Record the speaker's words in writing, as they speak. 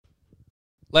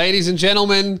Ladies and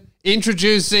gentlemen,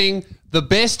 introducing the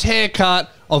best haircut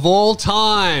of all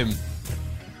time.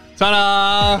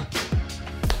 Ta-da!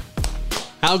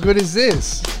 How good is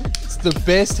this? It's the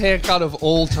best haircut of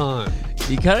all time.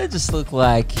 You kind of just look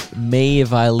like me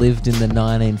if I lived in the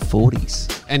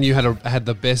 1940s. And you had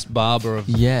the best barber of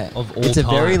all time. It's a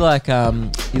very like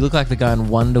you look like the guy in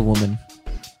Wonder Woman.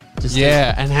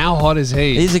 And how hot is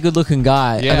he? He's a good-looking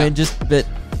guy. Yeah. I mean, but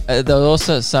there are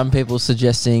also some people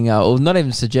suggesting, or not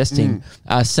even suggesting,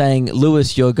 saying,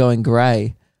 Lewis, you're going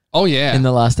grey. Oh yeah, in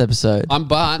the last episode.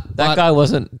 But that guy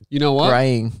wasn't. You know what?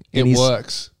 Graying. It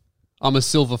works. I'm a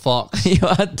silver fox. You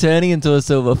are turning into a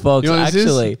silver fox. You know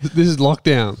actually, this is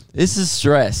lockdown. This is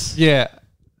stress. Yeah.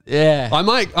 Yeah. I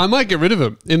might get rid of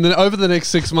them over the next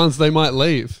 6 months. They might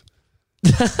leave.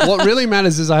 What really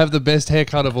matters is I have the best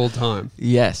haircut of all time.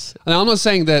 Yes. And I'm not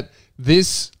saying that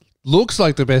this looks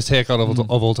like the best haircut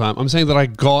of all time. I'm saying that I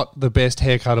got the best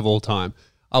haircut of all time.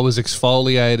 I was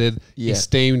exfoliated. He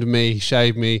steamed me, he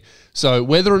shaved me. So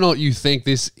whether or not you think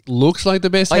this looks like the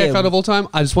best haircut of all time,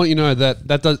 I just want you to know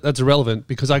that's irrelevant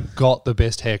because I got the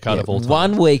best haircut of all time.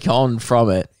 1 week on from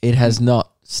it has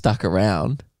not stuck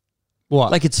around.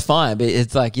 What? Like, it's fine, but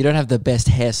it's like you don't have the best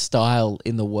hairstyle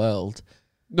in the world.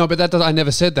 No, but I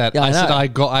never said that. Yeah, I said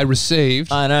I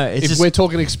received. I know. If we're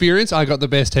talking experience, I got the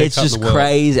best haircut in the world. It's just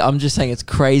crazy. I'm just saying it's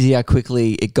crazy how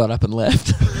quickly it got up and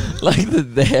left. Like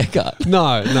the haircut.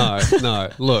 No.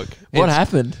 Look. What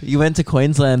happened? You went to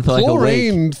Queensland for like a week.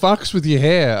 Chlorine fucks with your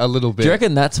hair a little bit. Do you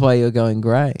reckon that's why you're going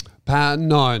grey?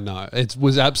 No. It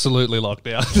was absolutely locked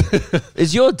out.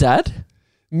 Is your dad?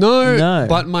 No.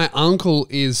 But my uncle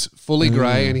is fully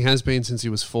grey and he has been since he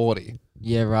was 40.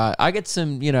 Yeah, right. I get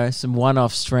some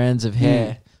one-off strands of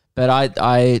hair, but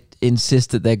I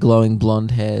insist that they're glowing blonde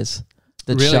hairs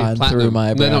that shine through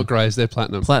my brow. They're not greys, they're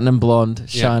platinum. Platinum blonde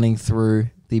shining through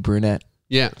the brunette.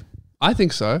 Yeah, I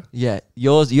think so. Yeah,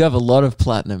 you have a lot of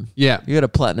platinum. Yeah. You got a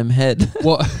platinum head.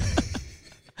 What?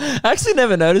 I actually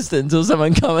never noticed it until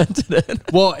someone commented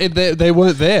it. Well, they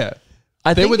weren't there.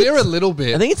 They were there a little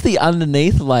bit. I think it's the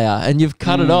underneath layer, and you've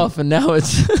cut it off, and now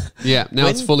it's... Yeah, now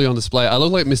it's fully on display. I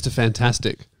look like Mr.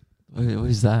 Fantastic. What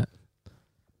is that?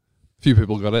 Few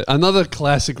people got it. Another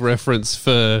classic reference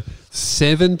for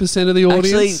 7% of the audience.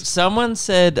 Actually, someone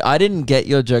said, I didn't get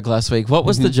your joke last week. What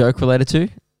was the joke related to?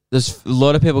 There's a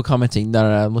lot of people commenting. No,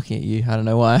 I'm looking at you. I don't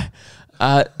know why.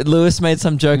 Lewis made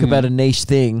some joke about a niche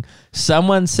thing.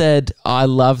 Someone said, I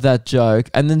love that joke.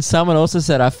 And then someone also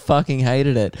said, I fucking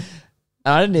hated it.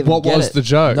 I didn't even get it. What was the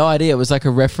joke? No idea. It was like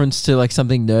a reference to like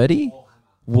something nerdy.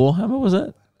 Warhammer, was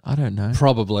it? I don't know.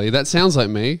 Probably. That sounds like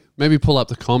me. Maybe pull up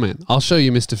the comment. I'll show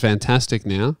you Mr. Fantastic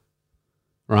now.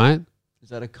 Right? Is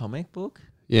that a comic book?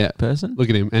 Yeah. Person? Look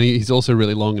at him. And he's also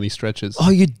really long and he stretches. Oh,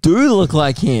 you do look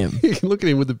like him. Look at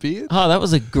him with the beard. Oh, that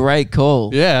was a great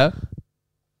call. Yeah.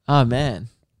 Oh, man.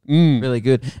 Really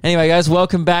good. Anyway, guys,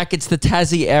 welcome back. It's the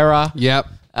Tassie era. Yep.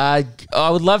 I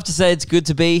would love to say it's good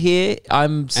to be here.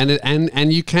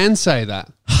 And you can say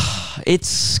that.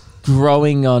 It's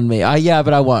growing on me.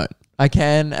 But I won't. I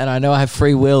can, and I know I have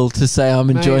free will to say I'm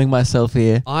enjoying myself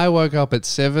here. I woke up at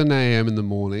 7 a.m. in the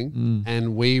morning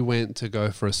and we went to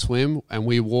go for a swim and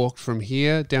we walked from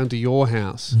here down to your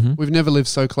house. We've never lived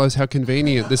so close. How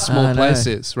convenient this small place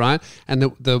is, right? And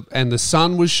the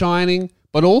sun was shining,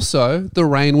 but also the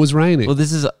rain was raining. Well,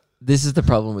 this is the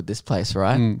problem with this place,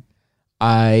 right?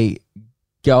 I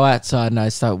go outside and I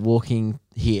start walking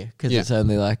here because it's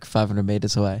only like 500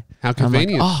 meters away. How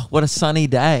convenient. I'm like, oh, what a sunny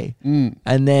day.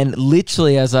 And then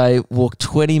literally as I walk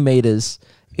 20 meters,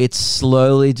 it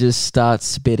slowly just starts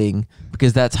spitting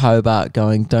because that's Hobart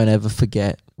going, don't ever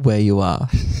forget where you are.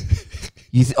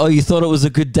 You thought it was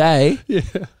a good day? Yeah.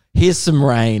 Here's some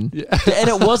rain. Yeah. And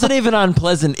it wasn't even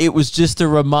unpleasant. It was just a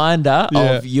reminder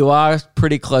of you are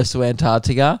pretty close to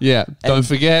Antarctica. Yeah. Don't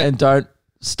forget. And don't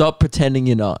stop pretending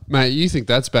you're not. Mate, you think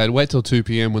that's bad. Wait till 2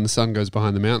 p.m. when the sun goes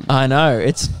behind the mountain. I know.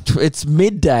 It's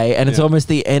midday and it's almost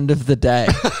the end of the day.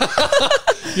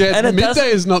 Yeah, and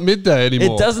midday is not midday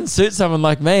anymore. It doesn't suit someone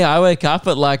like me. I wake up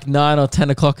at like 9 or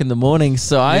 10 o'clock in the morning,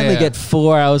 so I only get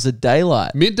 4 hours of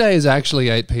daylight. Midday is actually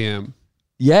 8 p.m.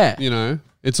 Yeah. You know,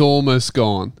 it's almost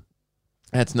gone.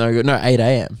 That's no good. No, 8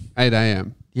 a.m. 8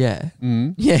 a.m. Yeah.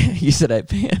 Yeah, you said 8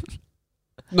 p.m.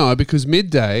 No, because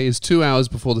midday is 2 hours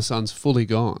before the sun's fully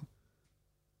gone.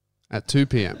 At 2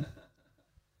 p.m.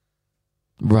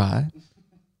 Right.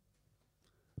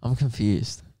 I'm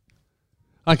confused.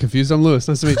 I'm confused. I'm Lewis.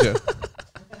 Nice to meet you.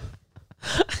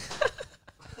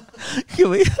 Can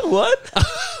we? What?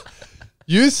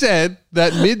 You said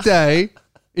that midday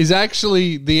is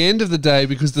actually the end of the day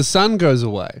because the sun goes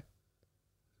away.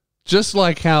 Just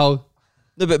like how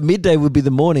No, but midday would be the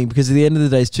morning because at the end of the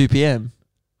day is 2 p.m.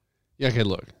 Yeah, okay,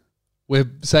 look. We're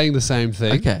saying the same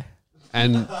thing. Okay.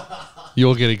 And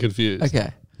you're getting confused.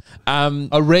 Okay.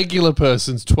 A regular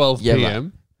person's 12 Yeah,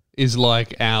 p.m. is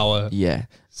like our Yeah.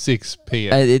 6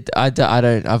 p.m. I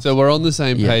don't. So we're on the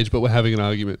same Yeah. page, but we're having an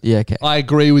argument. Yeah, okay. I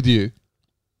agree with you.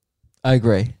 I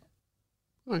agree.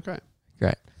 Okay.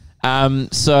 Great.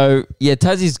 So yeah,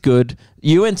 Tassie's good.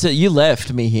 You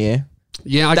left me here.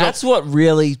 Yeah, That's what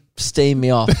really steamed me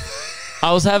off.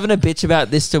 I was having a bitch about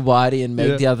this to Whitey and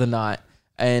Meg the other night,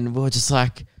 and we were just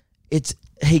like,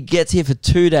 he gets here for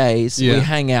 2 days, we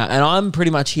hang out, and I'm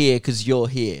pretty much here because you're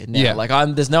here now. Yeah. Like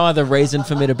there's no other reason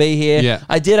for me to be here. Yeah.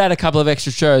 I did add a couple of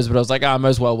extra shows, but I was like, I might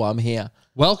as well while I'm here.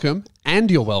 welcome, and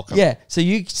you're welcome. Yeah. So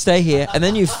you stay here, and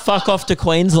then you fuck off to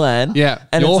Queensland. Yeah,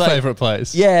 and your it's like- favourite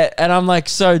place. Yeah, and I'm like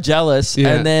so jealous. Yeah.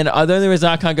 And then the only reason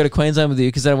I can't go to Queensland with you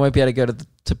because then I won't be able to go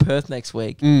to Perth next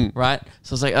week, right?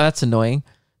 So I was like, oh, that's annoying.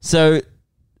 So,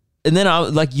 and then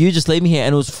you just leave me here,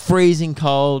 and it was freezing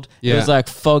cold. Yeah. It was like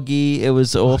foggy. It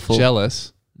was awful.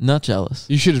 Jealous. Not jealous.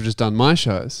 You should have just done my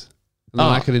shows. And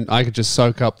then I could just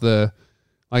soak up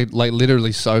like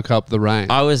literally soak up the rain.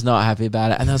 I was not happy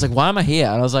about it, and I was like, why am I here?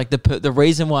 And I was like, the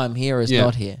reason why I'm here is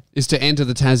not here. Is to enter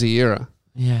the Tassie era.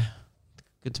 Yeah,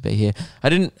 good to be here. I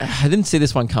didn't see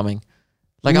this one coming.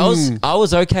 Like I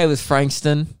was okay with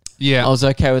Frankston. Yeah. I was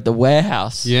okay with the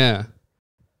warehouse. Yeah.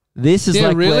 This is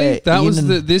like really? where That was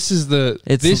Ian- this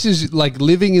is like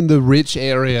living in the rich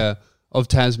area of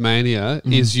Tasmania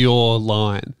is your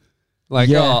line. Like,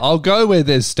 Yeah. I'll go where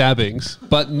there's stabbings,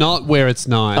 but not where it's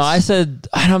nice. I said,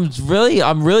 and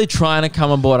I'm really trying to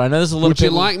come on board. I know there's a lot Would of you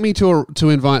people. like me to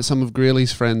invite some of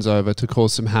Greeley's friends over to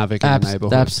cause some havoc in the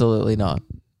neighborhood? Absolutely not.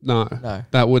 No. No.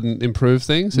 That wouldn't improve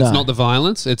things. No. It's not the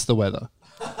violence, it's the weather.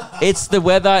 It's the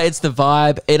weather, it's the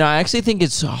vibe, and I actually think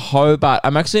it's Hobart.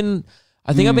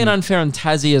 I think I've been unfair on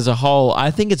Tassie as a whole. I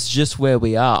think it's just where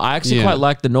we are. I actually quite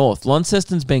like the north.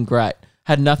 Launceston's been great.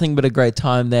 Had nothing but a great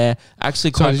time there.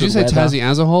 Actually, quite So did you good say weather. Tassie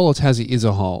as a whole or Tassie is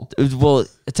a whole? Well,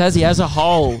 Tassie as a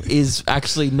whole is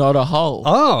actually not a whole.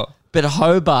 Oh. But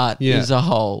Hobart Yeah. is a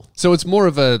whole. So it's more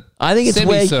of a I think it's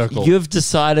where semicircle. you've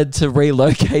decided to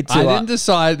relocate to. I didn't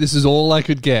decide this is all I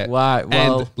could get. Right,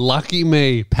 well- and lucky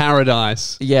me,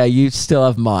 paradise. Yeah, you still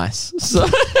have mice. So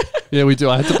Yeah, we do.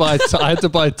 I had to buy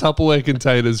Tupperware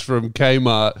containers from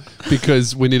Kmart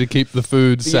because we need to keep the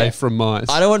food safe from mice.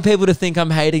 I don't want people to think I'm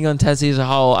hating on Tassie as a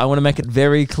whole. I want to make it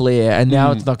very clear. And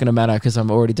now it's not going to matter because I'm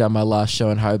already done my last show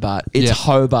in Hobart. It's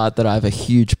Hobart that I have a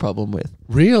huge problem with.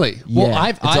 Really? Well, Yeah,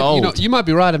 it's old. you might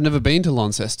be right. I've never been to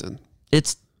Launceston.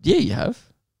 You have.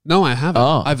 No, I haven't.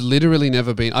 Oh. I've literally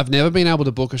never been. I've never been able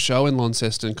to book a show in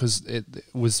Launceston because it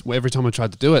was every time I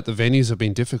tried to do it, the venues have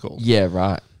been difficult. Yeah,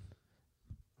 right.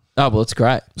 Oh, well, it's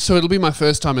great. So it'll be my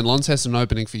first time in Launceston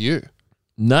opening for you.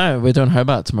 No, we're doing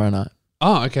Hobart tomorrow night.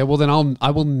 Oh, okay. Well, then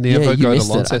I will never you go to missed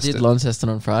it. I Launceston. did Launceston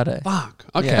on Friday. Fuck.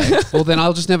 Okay. Well, then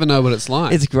I'll just never know what it's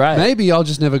like. It's great. Maybe I'll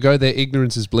just never go there.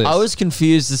 Ignorance is bliss. I was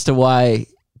confused as to why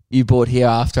you bought here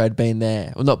after I'd been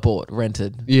there. Well, not bought,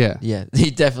 rented. Yeah. Yeah,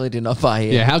 he definitely did not buy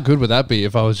here. Yeah. How good would that be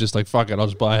if I was just like, fuck it, I'll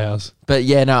just buy a house? But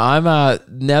yeah, no, I'm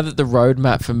now that the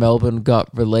roadmap for Melbourne got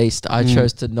released, I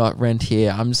chose to not rent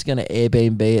here. I'm just gonna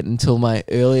Airbnb it until my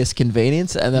earliest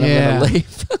convenience, and then I'm gonna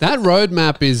leave. That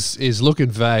roadmap is looking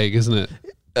vague, isn't it?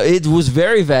 It was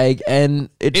very vague, and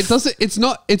It doesn't. It's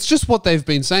not. It's just what they've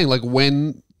been saying. Like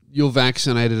when you're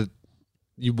vaccinated,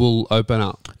 you will open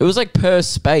up. It was like per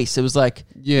space. It was like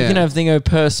you can have thing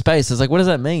per space. I was like, what does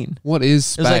that mean? What is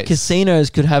space? It was like casinos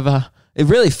could have It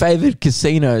really favored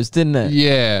casinos, didn't it?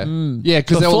 Yeah, yeah.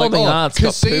 Because they were like, Performing arts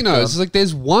got pooped on. casinos. It's like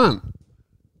there's one.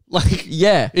 Like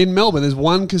Yeah. in Melbourne, there's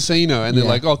one casino, and they're Yeah.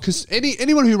 like, oh, because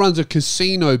anyone who runs a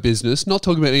casino business, not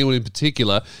talking about anyone in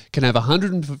particular, can have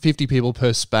 150 people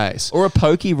per space. Or are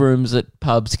pokey rooms at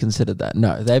pubs considered that?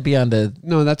 No, they'd be under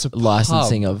No, that's a pub,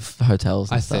 licensing of hotels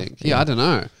and I stuff. think. Yeah, I don't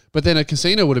know. But then a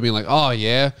casino would have been like, oh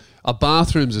yeah, a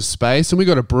bathroom's a space, and we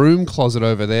got a broom closet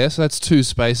over there, so that's 2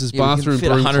 spaces. Yeah, we can Bathroom, fit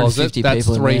broom 150 closet, that's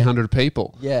people in there. 300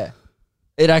 people. Yeah.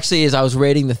 It actually is. I was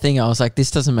reading the thing. I was like,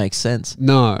 this doesn't make sense.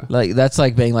 No. Like, that's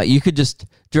like being like, you could just,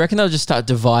 do you reckon they'll just start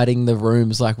dividing the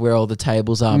rooms like where all the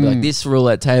tables are? Be like, this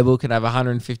roulette table can have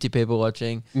 150 people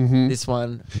watching. This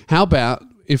one. How about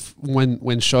if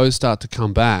when shows start to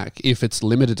come back, if it's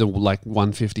limited to like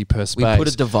 150 per space? We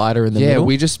put a divider in the yeah, middle.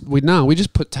 we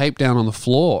just put tape down on the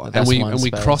floor and That's we one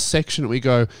space. cross section it. We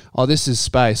go, oh, this is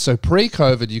space. So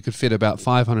pre-COVID, you could fit about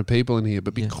 500 people in here,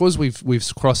 but because we've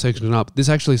cross sectioned it up, this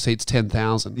actually seats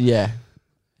 10,000. Yeah.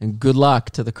 And good luck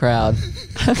to the crowd.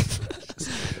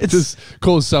 Just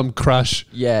cause some crush.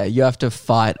 Yeah, you have to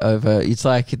fight over. It's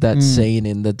like that scene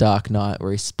in The Dark Knight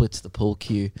where he splits the pool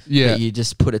cue. Yeah. that you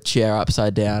just put a chair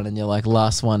upside down and you're like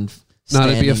last one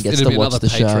standing gets it'd to be watch another the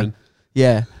show. patron.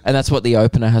 Yeah, and that's what the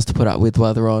opener has to put up with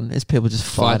while they're on, is people just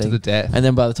Fight fighting to the death. And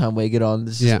then by the time we get on,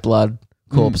 there's just Yeah. blood,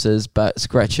 corpses, but it's a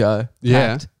great show.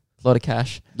 Yeah. Packed. A lot of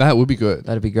cash. That would be good.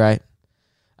 That'd be great.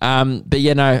 But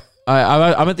yeah, no,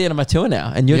 I'm at the end of my tour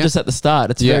now, and you're Yeah. just at the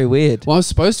start. It's Yeah. very weird. Well, I was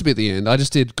supposed to be at the end. I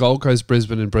just did Gold Coast,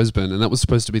 Brisbane, and Brisbane, and that was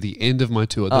supposed to be the end of my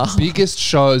tour. The biggest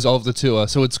shows of the tour.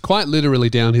 So it's quite literally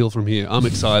downhill from here. I'm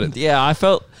excited. Yeah, I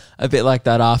felt a bit like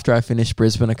that after I finished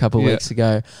Brisbane a couple of Yeah. weeks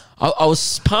ago. I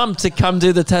was pumped to come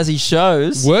do the Tassie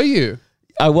shows. Were you?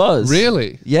 I was.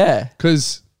 Really? Yeah.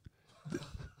 Because...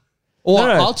 Or No,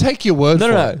 no. I'll take your word No,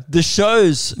 for no, it. no. The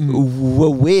shows were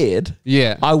weird.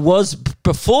 Yeah.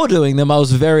 Before doing them, I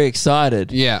was very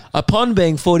excited. Yeah. Upon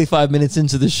being 45 minutes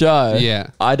into the show,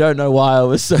 Yeah. I don't know why I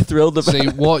was so thrilled about See,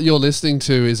 it. what you're listening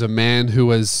to is a man who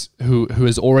knows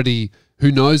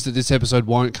that this episode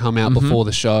won't come out before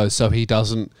the show, so he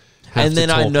doesn't have And to then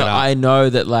talk it up. I know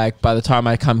that like by the time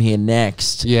I come here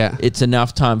next, Yeah. it's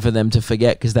enough time for them to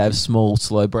forget because they have small,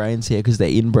 slow brains here because they're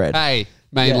inbred. Hey,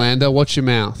 Mainlander, watch your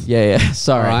mouth. Yeah, yeah.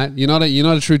 Sorry. All right? You're not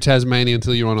a true Tasmanian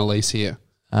until you're on a lease here.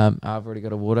 I've already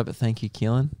got a water, but thank you,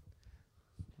 Keelan.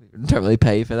 Don't really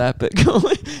pay you for that, but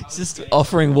it's just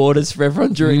offering waters for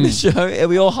everyone during the show. And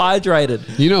we all hydrated.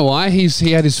 You know why? He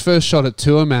had his first shot at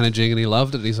tour managing and he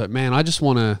loved it. He's like, man, I just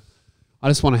want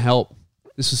to help.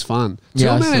 This is fun. Yeah,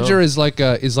 Tour I manager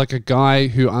saw. is like a guy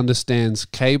who understands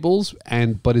cables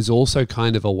but is also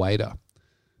kind of a waiter.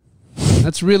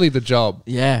 That's really the job.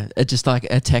 Yeah, just like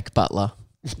a tech butler.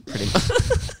 Pretty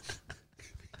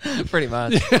much. Pretty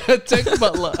much. Tech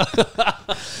butler.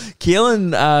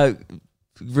 Keelan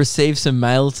received some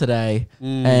mail today,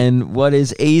 and what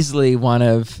is easily one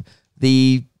of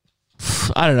the,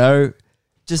 I don't know,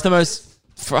 just the most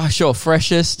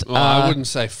freshest. Well, I wouldn't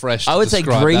say fresh. I to would say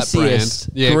describe that brand. greasiest,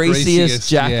 Yeah, greasiest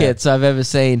jackets I've ever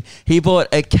seen. He bought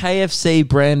a KFC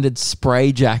branded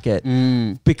spray jacket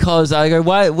because I go,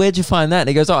 where'd you find that? And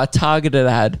he goes, a targeted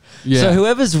ad. Yeah. So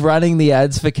whoever's running the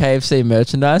ads for KFC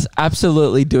merchandise,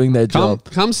 absolutely doing their job.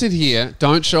 Come sit here.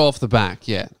 Don't show off the back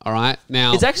yet. All right.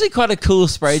 Now It's actually quite a cool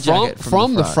spray jacket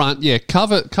from the front. Yeah,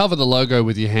 cover the logo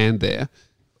with your hand there.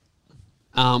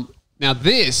 Now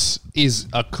this is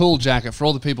a cool jacket for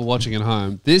all the people watching at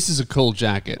home. This is a cool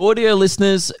jacket. Audio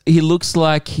listeners, he looks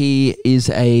like he is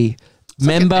a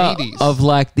member like an 80s. of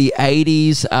like the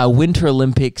 80s Winter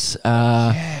Olympics,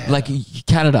 like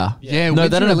Canada. Yeah, no, they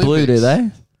Winter don't have blue, do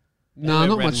Olympics. they? No, they're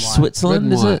not red much. and white. Switzerland,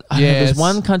 Red is and it? white. I don't know, there's Yes.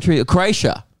 one country,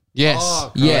 Croatia. Yes.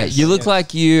 Oh, Yeah, Yes, you look yes.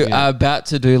 like you Yeah. are about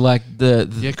to do like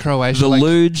the Croatia. the like,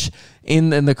 luge in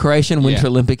the Croatian Winter Yeah.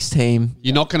 Olympics team.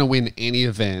 you're not going to win any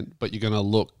event, but you're going to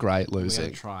look great We're losing.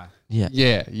 gonna try. Yeah.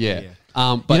 Yeah. Yeah.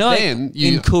 But you know, then like,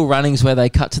 in Cool Runnings where they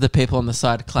cut to the people on the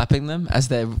side clapping them as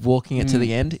they're walking it to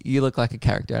the end, you look like a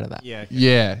character out of that. Yeah.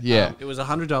 yeah. It was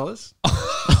 $100,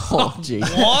 Oh, gee.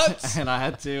 What? and I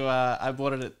had to. I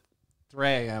bought it at 3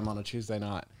 a.m. on a Tuesday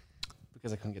night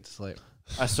because I couldn't get to sleep.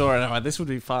 I saw it and I went, "This would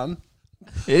be fun."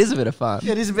 It is a bit of fun.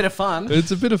 It is a bit of fun.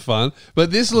 It's a bit of fun, but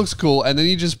this looks cool. And then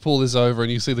you just pull this over and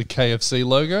you see the KFC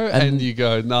logo, and you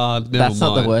go, "Nah, never That's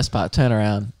mind." not the worst part. Turn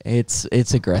around. It's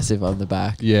aggressive on the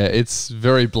back. Yeah, it's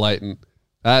very blatant.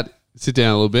 Sit down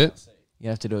a little bit. You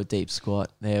have to do a deep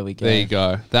squat. There we go. There you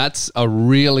go. That's a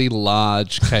really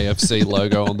large KFC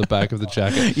logo on the back of the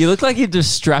jacket. You look like you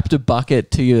just strapped a bucket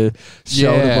to your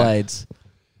shoulder Yeah. blades,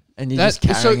 and you're just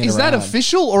carrying So it is that around.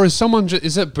 official or is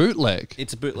is that bootleg?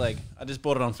 It's a bootleg. I just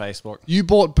bought it on Facebook. You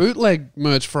bought bootleg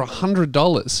merch for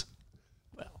 $100.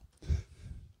 Well,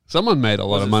 Someone made a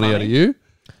lot Was of it money out funny? of you.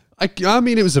 I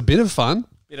mean, it was a bit of fun.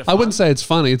 Bit of I wouldn't fun? say it's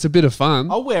funny. It's a bit of fun.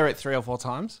 I'll wear it 3 or 4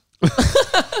 times.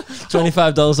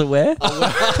 $25 a wear?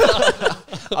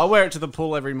 I'll wear it to the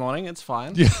pool every morning. It's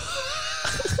fine.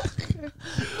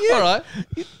 All right.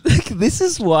 This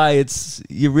is why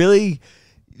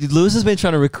Lewis has been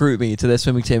trying to recruit me to their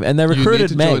swimming team, and they You need recruited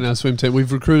to Meg. join our swim team.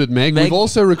 We've recruited Meg. Meg- We've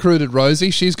also recruited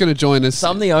Rosie. She's going to join us. So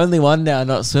I'm the only one now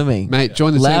not swimming. Mate,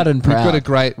 join the Loud team. and proud.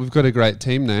 We've got a great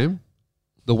team name.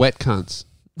 The Wet Cunts.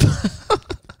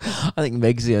 I think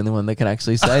Meg's the only one that can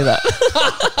actually say that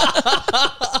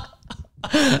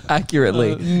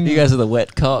accurately. You guys are the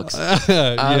wet cocks.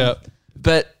 Yeah.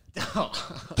 But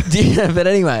yeah, but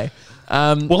anyway,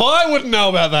 Well, I wouldn't know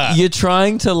about that. you're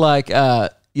trying to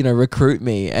recruit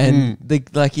me, and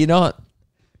you're not.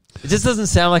 It just doesn't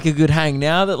sound like a good hang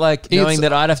now that knowing It's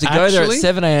that I'd have to go there at actually-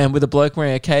 7 a.m. with a bloke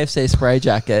wearing a KFC spray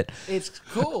jacket. It's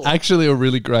cool. Actually, a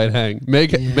really great hang.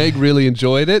 Meg really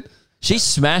enjoyed it. She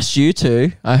smashed you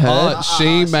too, I heard. Oh,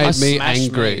 she made me smashed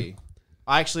angry.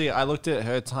 me. I looked at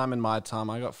her time and my time.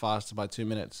 I got faster by 2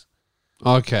 minutes.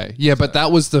 Okay. Yeah, but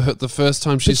that was the first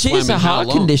time she But she swam has in a how heart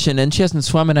long? condition and she hasn't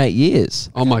swum in 8 years.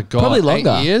 Oh my God. Probably longer.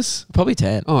 8 years? Probably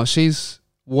 10. Oh,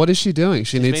 what is she doing?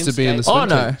 She needs been to be in the skating.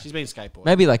 swim Oh, team. no. She's been skateboarding.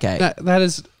 Maybe like 8. That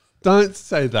is, don't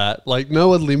say that. Like,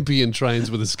 no Olympian trains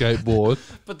with a skateboard.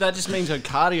 But that just means her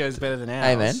cardio is better than ours.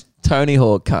 Hey, man. Tony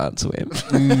Hawk can't swim.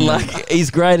 Like, he's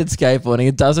great at skateboarding.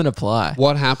 It doesn't apply.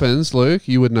 What happens, Luke?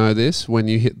 You would know this when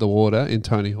you hit the water in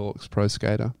Tony Hawk's Pro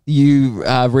Skater. You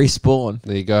respawn.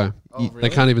 There you go. Oh, They really?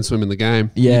 can't even swim in the game.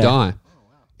 Yeah. You die.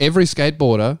 Every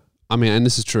skateboarder, I mean, and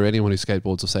this is true, anyone who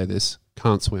skateboards will say this,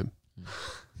 can't swim.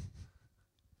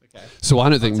 Okay. So I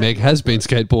don't think Meg has been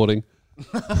skateboarding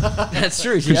That's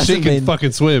true. She because she hasn't can been.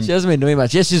 fucking swim. She hasn't been doing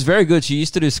much. Yes, she's very good. She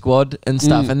used to do squad and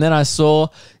stuff. And then I saw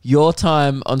your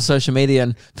time on social media,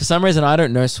 and for some reason I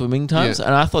don't know swimming times, Yeah.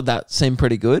 and I thought that seemed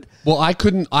pretty good. Well, I've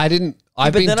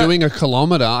but been then doing a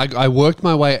kilometer. I worked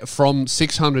my way from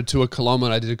 600 to a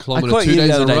kilometer. I did a I kilometer caught 2 you days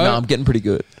the other in a day. row. No, I'm getting pretty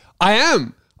good. I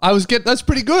am. That's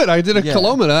pretty good. I did a Yeah.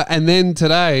 kilometer, and then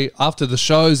today, after the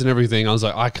shows and everything, I was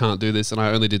like, I can't do this, and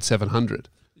I only did 700.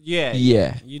 Yeah.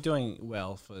 Yeah. You're doing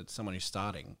well for someone who's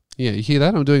starting. Yeah, you hear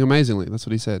that? I'm doing amazingly. That's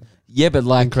what he said. Yeah, but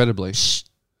like Incredibly.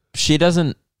 she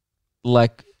doesn't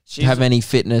like She's- have any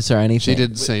fitness or anything. She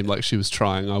didn't seem like she was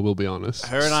trying, I will be honest.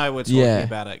 Her and I were talking Yeah.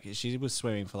 about it 'cause she was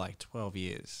swimming for like 12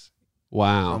 years from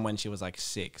Wow. when she was like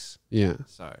 6. Yeah.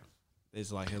 So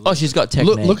there's like Oh, she's got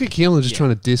technique. Look at Keelan just Yeah.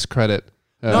 trying to discredit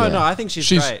her. No, I think she's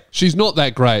great. She's not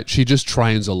that great. She just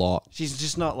trains a lot. She's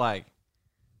just not like.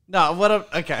 No, what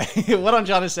I'm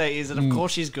trying to say is that of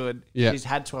course she's good. Yeah. She's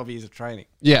had 12 years of training.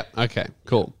 Yeah. Okay.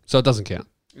 Cool. So it doesn't count.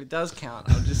 It does count.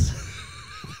 I'm just.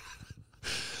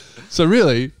 So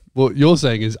really, what you're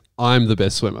saying is I'm the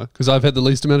best swimmer because I've had the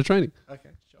least amount of training. Okay,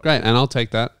 sure. Great, and I'll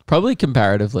take that. Probably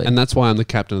comparatively. And that's why I'm the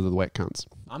captain of the wet cunts.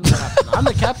 I'm the captain. I'm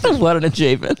the captain. what an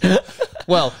achievement.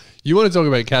 Well, you want to talk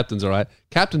about captains, all right?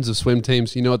 Captains of swim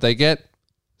teams, you know what they get?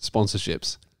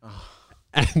 Sponsorships.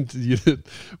 And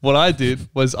what I did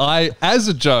was as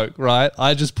a joke, right?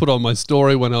 I just put on my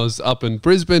story when I was up in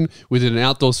Brisbane. We did an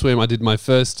outdoor swim. I did my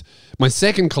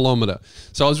second kilometer.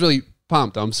 So I was really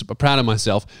pumped. I'm super proud of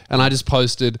myself. And I just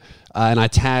posted, I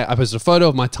posted a photo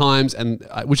of my times, and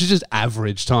which is just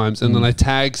average times. And then I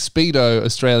tagged Speedo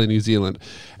Australia, New Zealand.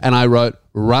 And I wrote,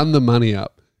 run the money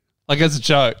up. Like as a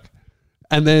joke.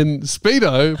 And then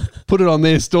Speedo put it on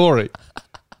their story.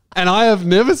 And I have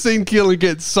never seen Keelan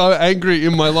get so angry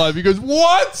in my life. He goes,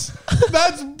 what?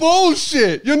 That's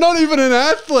bullshit. You're not even an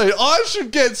athlete. I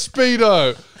should get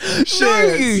Speedo. No,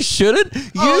 Shit. you shouldn't.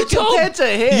 Oh, compared to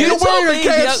him. You're told wearing a me the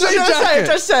KFC other- jacket.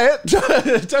 Don't say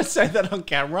it. Don't say that on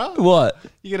camera. What?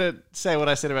 You gonna say what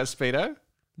I said about Speedo?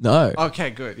 No.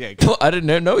 Okay, good. Yeah, good. I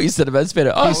didn't know what you said about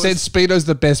Speedo. Oh, He said Speedo's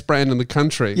the best brand in the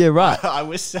country. yeah, right. I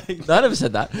was saying. No, I never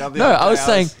said that. the other No, day I was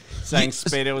saying.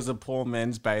 Speedo was a poor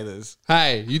men's bathers.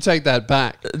 Hey, you take that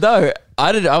back. No,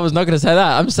 I did. I was not going to say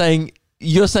that. I'm saying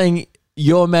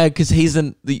you're mad because he's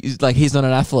not an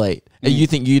athlete, and you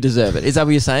think you deserve it. Is that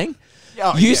what you're saying?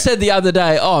 Oh, You yeah. said the other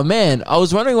day, "Oh man, I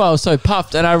was wondering why I was so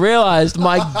puffed," and I realized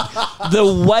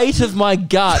the weight of my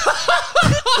gut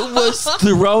was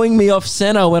throwing me off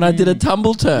center when I did a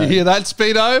tumble You turn. hear that,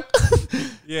 Speedo?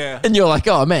 Yeah. And you're like,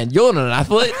 "Oh man, you're not an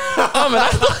athlete. I'm an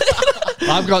athlete."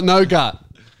 I've got no gut.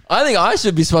 I think I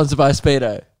should be sponsored by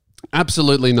Speedo.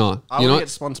 Absolutely not. I You know want to what? get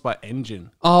sponsored by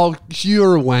Engine. Oh,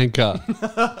 you're a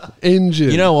wanker.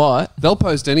 Engine. You know what? They'll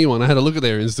post anyone. I had a look at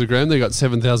their Instagram. They got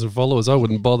 7,000 followers. I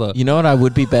wouldn't bother. You know what I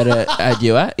would be better at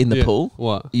you at in the Yeah. pool?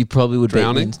 What? You probably would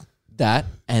Drowning? be that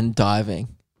and diving.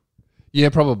 Yeah,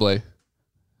 probably.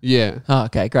 Yeah. Oh,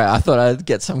 okay, great. I thought I'd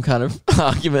get some kind of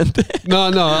argument there.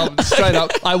 No, straight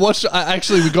up.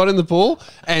 We got in the pool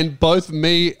and both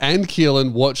me and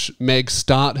Keelan watched Meg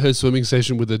start her swimming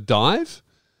session with a dive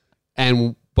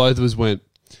and both of us went,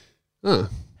 huh.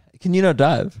 Can you not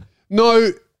dive?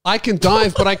 No, I can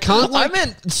dive, but I can't I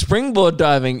meant springboard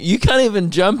diving. You can't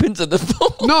even jump into the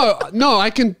pool. No, I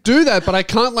can do that, but I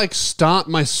can't start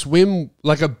my swim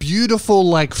like a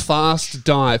beautiful fast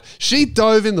dive. She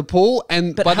dove in the pool,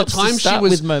 and But by the helps to time she start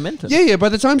was with momentum. yeah, by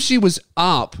the time she was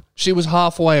up, she was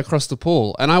halfway across the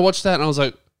pool, and I watched that and I was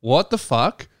like, what the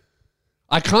fuck?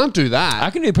 I can't do that. I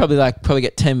can do probably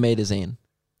get 10 meters in.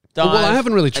 Dive, Well, I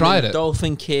haven't really and tried then it.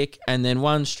 Dolphin kick, and then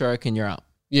one stroke, and you're up.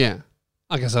 Yeah,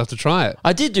 I guess I have to try it.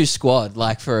 I did do squad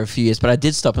for a few years, but I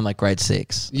did stop in grade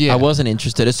 6. Yeah. I wasn't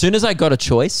interested. As soon as I got a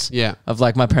choice Yeah. of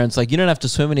my parents you don't have to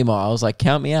swim anymore, I was like,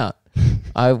 count me out.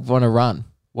 I want to run.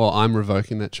 Well, I'm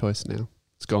revoking that choice now.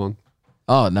 It's gone.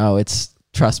 Oh no, it's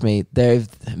trust me,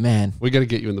 man. We got to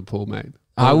get you in the pool, mate.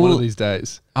 I One will- of these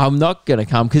days. I'm not gonna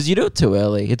come because you do it too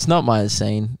early. It's not my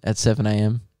scene at 7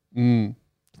 a.m. Mm.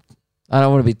 I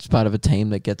don't want to be part of a team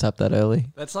that gets up that early.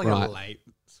 That's like Right. a late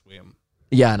swim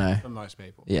Yeah, I know. for most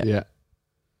people. Yeah. Yeah.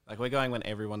 Like we're going when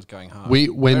everyone's going home.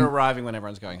 When We're arriving when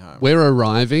everyone's going home. we're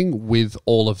arriving with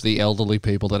all of the elderly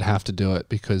people that have to do it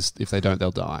because if they don't,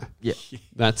 they'll die. Yeah.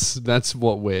 That's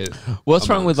what we're. What's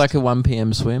wrong with amongst. like a 1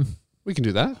 p.m. swim? We can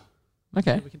do that.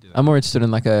 Okay. We can do that. I'm more interested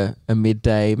in like a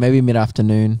midday, maybe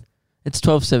mid-afternoon. It's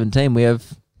 12:17. We have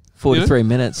 43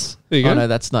 minutes. There you Oh go. no,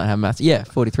 that's not how maths. Yeah,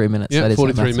 43 minutes. Yeah, That is how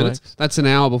 43 maths minutes. works. That's an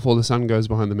hour before the sun goes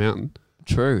behind the mountain.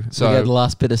 True. So we get the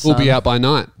last bit of sun. We'll be out by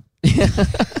night.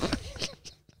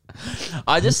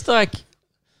 I just like,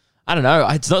 I don't know.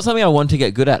 It's not something I want to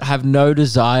get good at. I have no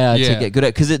desire to Yeah. get good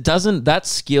at because it doesn't. That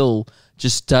skill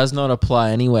just does not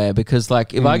apply anywhere. Because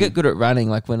like, if I get good at running,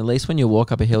 like at least when you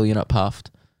walk up a hill, you're not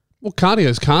puffed. Well,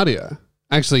 cardio's cardio.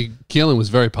 Actually, Keelan was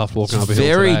very puffed walking up a hill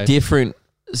Very today. different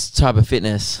type of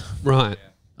fitness. Right.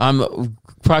 I'm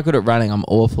quite good at running. I'm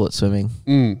awful at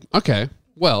swimming. Okay.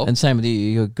 Well, And same with you.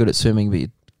 You're good at swimming, but you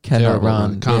cannot terrible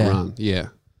run. Can't Yeah. run. Yeah.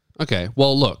 Okay.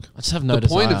 Well, look. I just have no The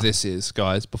point desire. of this is,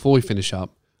 guys, before we finish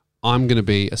up, I'm going to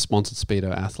be a sponsored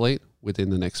Speedo athlete within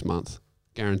the next month.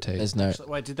 Guaranteed. There's no. So,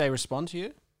 wait, did they respond to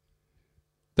you?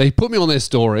 They put me on their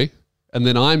story, and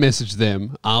then I messaged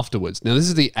them afterwards. Now, this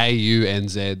is the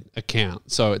AUNZ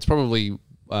account, so it's probably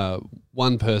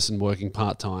one person working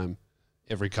part-time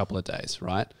every couple of days,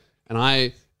 right?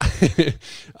 And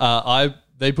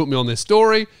they put me on their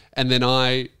story, and then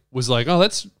I was like, oh,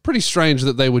 that's pretty strange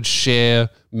that they would share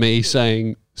me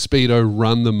saying, Speedo,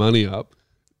 run the money up.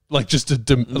 Like just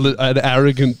an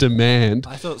arrogant demand.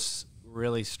 I thought it's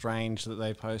really strange that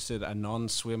they posted a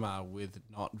non-swimmer with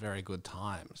not very good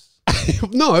times.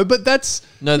 No, but that's...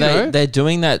 No, you know. they're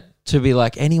doing that to be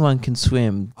like anyone can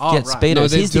swim. Oh, Get right.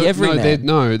 speedos. He's the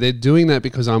everyman. they're doing that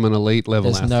because I'm an elite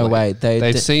level There's athlete. no way.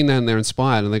 They've seen that and they're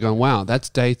inspired and they're going, wow, that's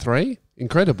day 3?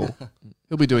 Incredible.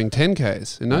 He'll be doing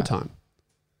 10Ks in no time.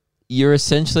 You're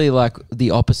essentially like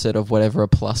the opposite of whatever a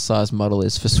plus size model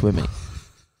is for swimming.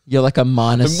 You're like a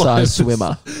minus size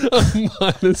swimmer. A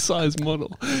minus size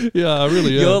model. Yeah, I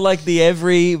really am. You're like the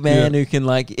every man who can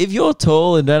like, if you're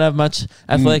tall and don't have much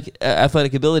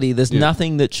athletic ability, there's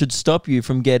nothing that should stop you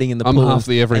from getting in the I'm pool half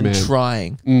the every and man.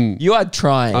 trying. You are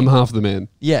trying. I'm half the man.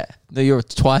 Yeah. No, you're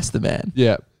twice the man.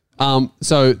 Yeah.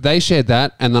 So they shared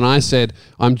that, and then I said,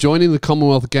 I'm joining the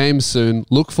Commonwealth Games soon.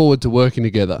 Look forward to working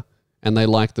together. And they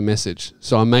liked the message.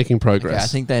 So I'm making progress. Yeah, I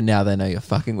think they know you're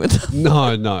fucking with them.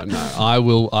 No. I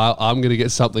will. I'm going to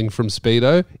get something from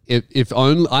Speedo. If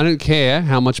only I don't care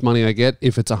how much money I get.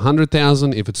 If it's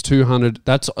 100,000, if it's 200,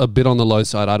 that's a bit on the low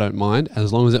side. I don't mind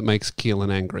as long as it makes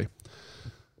Keelan angry.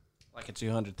 Like a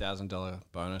 $200,000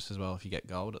 bonus as well if you get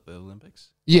gold at the Olympics.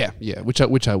 Yeah, which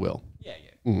I will. Yeah.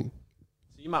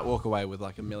 So you might walk away with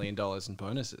like $1 million in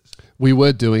bonuses. We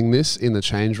were doing this in the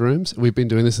change rooms. We've been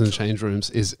doing this in the change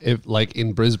rooms. Like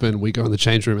in Brisbane, we go in the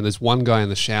change room and there's one guy in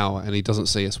the shower and he doesn't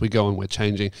see us. We go and we're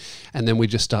changing, and then we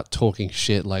just start talking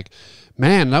shit. Like,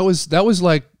 man, that was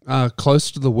like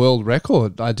close to the world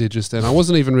record I did just then. I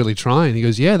wasn't even really trying. He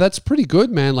goes, yeah, that's pretty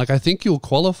good, man. Like, I think you'll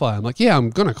qualify. I'm like, yeah,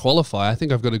 I'm gonna qualify. I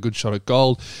think I've got a good shot at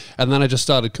gold. And then I just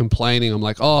started complaining. I'm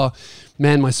like, oh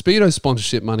man, my Speedo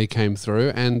sponsorship money came through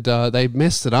and they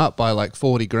messed it up by like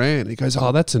 40 grand. He goes,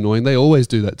 oh, that's annoying. They always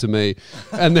do that to me.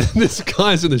 And then this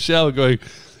guy's in the shower going,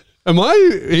 am I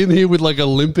in here with like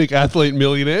Olympic athlete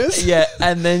millionaires? Yeah,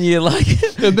 and then you're like...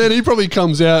 And then he probably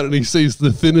comes out and he sees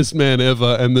the thinnest man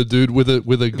ever and the dude with a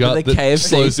gut a that KFC.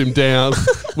 slows him down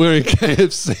wearing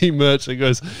KFC merch and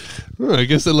goes, oh, I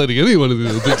guess they're letting anyone in the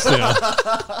Olympics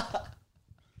now.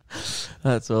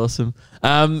 That's awesome.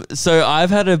 So I've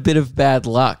had a bit of bad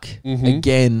luck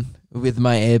again with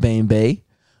my Airbnb.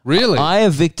 Really? I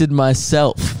evicted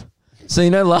myself. So,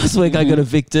 last week I got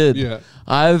evicted. Yeah.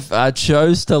 I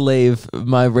chose to leave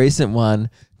my recent one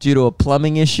due to a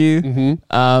plumbing issue.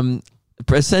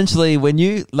 Essentially, when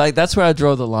you, that's where I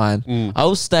draw the line.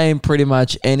 I'll stay in pretty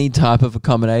much any type of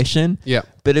accommodation. Yeah.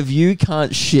 But if you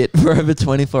can't shit for over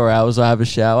 24 hours or have a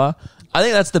shower, I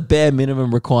think that's the bare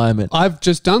minimum requirement. I've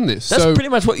just done this. That's so pretty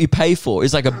much what you pay for.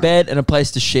 Is like a bed and a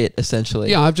place to shit,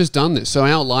 essentially. yeah, I've just done this. So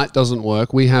our light doesn't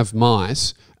work. We have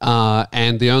mice.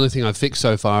 And the only thing I've fixed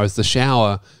so far is the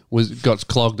shower got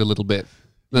clogged a little bit.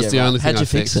 That's the only thing How'd you I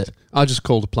fix fixed. it? I just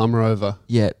called a plumber over.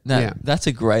 Yeah, Yeah. that's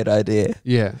a great idea.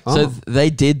 Yeah. So Oh. they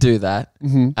did do that.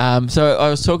 So I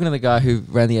was talking to the guy who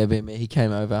ran the Airbnb. He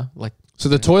came over. So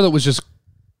the toilet was just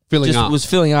Filling just up. was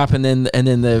filling up, and then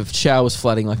the shower was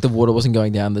flooding, like the water wasn't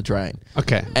going down the drain.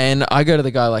 Okay. And I go to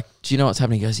the guy like, do you know what's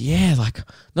happening? He goes, yeah, like,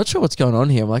 not sure what's going on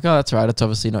here. I'm like, oh, that's all right. It's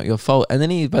obviously not your fault. And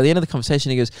then by the end of the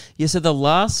conversation, he goes, yeah, so the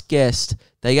last guest,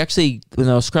 they actually, when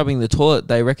they were scrubbing the toilet,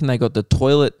 they reckon they got the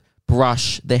toilet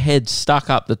brush, their head stuck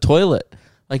up the toilet,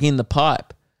 like in the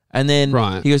pipe. And then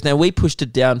Right. he goes, now we pushed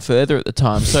it down further at the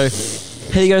time. So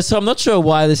he goes, so I'm not sure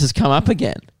why this has come up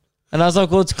again. And I was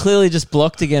like, well, it's clearly just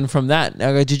blocked again from that. And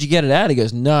I go, did you get it out? He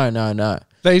goes, no.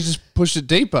 They just pushed it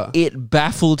deeper. It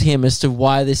baffled him as to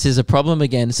why this is a problem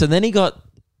again. So then he got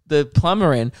the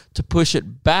plumber in to push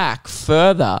it back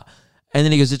further. And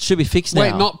then he goes, it should be fixed now.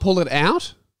 Wait, not pull it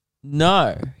out?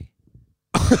 No.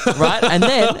 Right? And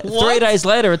then 3 days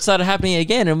later, it started happening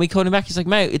again. And we called him back. He's like,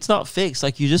 mate, it's not fixed.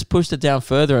 Like, you just pushed it down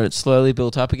further and it slowly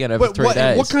built up again over 3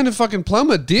 days. What kind of fucking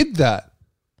plumber did that?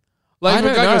 Like, I the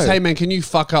don't guy goes, know. hey, man, can you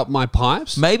fuck up my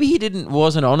pipes? Maybe he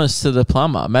wasn't honest to the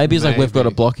plumber. Maybe he's like, we've got a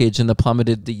Maybe. blockage, and the plumber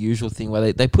did the usual thing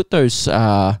where they put those,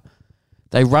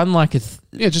 they run like a,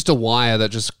 Yeah, just a wire that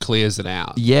just clears it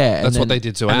out. yeah. That's and what then- they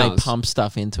did to and ours. they pump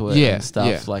stuff into it Yeah, and stuff.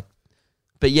 yeah. Like,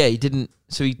 but yeah, he didn't,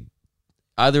 so he,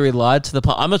 either he lied to the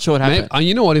plumber. I'm not sure what happened. Maybe,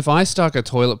 you know what? If I stuck a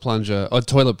toilet plunger or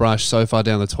toilet brush so far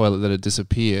down the toilet that it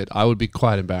disappeared, I would be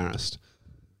quite embarrassed.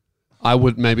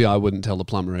 Maybe I wouldn't tell the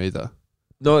plumber either.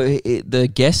 No, the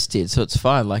guest did, so it's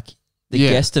fine. Like, the Yeah.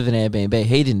 guest of an Airbnb,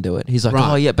 he didn't do it. He's like,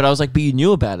 Right. oh, yeah. But I was like, but you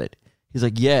knew about it. He's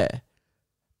like, yeah.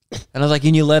 And I was like,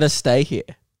 and you let us stay here?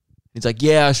 He's like,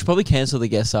 yeah, I should probably cancel the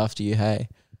guests after you, hey.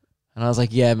 And I was like,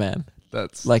 yeah, man.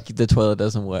 That's Like, the toilet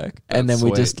doesn't work. And then That's we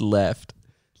sweet. just left.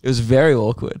 It was very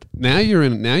awkward. now you're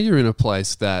in a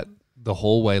place that the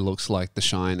hallway looks like The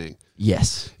Shining.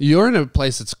 Yes. You're in a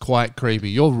place that's quite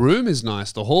creepy. Your room is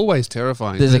nice. The hallway's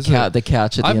terrifying. There's There's the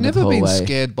couch at the I've end of the never been hallway.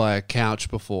 scared by a couch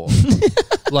before.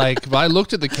 Like, I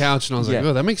looked at the couch and I was like, Yeah.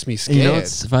 oh, that makes me scared. You know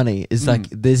what's funny is like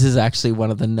this is actually one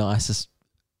of the nicest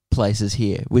places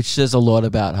here, which says a lot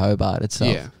about Hobart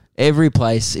itself. Yeah. Every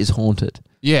place is haunted,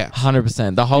 Yeah.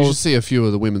 100%. The You whole should see a few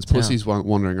of the women's town. pussies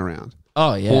wandering around.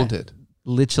 oh yeah, Haunted.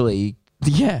 literally,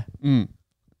 yeah, Mm.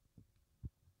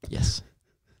 yes.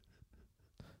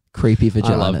 Creepy vaginas.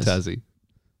 I love Tassie.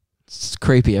 It's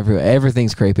creepy everywhere.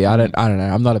 Everything's creepy. I don't know.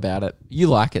 I'm not about it. You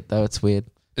like it though. It's weird.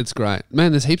 It's great.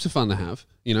 Man, there's heaps of fun to have.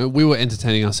 You know, we were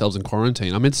entertaining ourselves in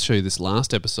quarantine. I meant to show you this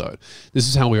last episode. This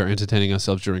is how we were entertaining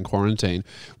ourselves during quarantine.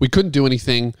 We couldn't do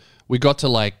anything. We got to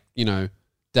like, you know,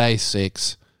 day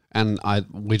 6 and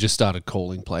we just started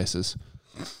calling places.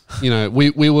 You know, we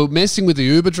were messing with the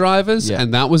Uber drivers Yeah.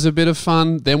 and that was a bit of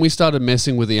fun. Then we started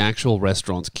messing with the actual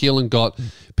restaurants. Keelan got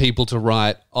people to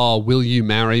write, oh, will you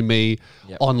marry me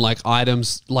on like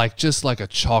items, like just like a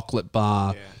chocolate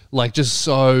bar. Like just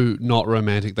so not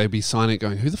romantic. They'd be signing it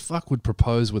going, who the fuck would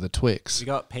propose with a Twix? We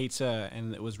got pizza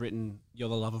and it was written, "You're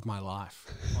the love of my life"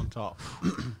 on top.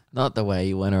 Not the way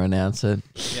you want to announce it.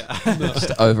 Yeah.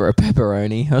 Just over a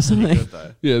pepperoni or something. Good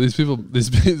though. Yeah, these people,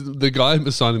 the guy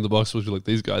signing the box was like,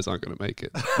 these guys aren't going to make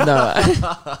it. No.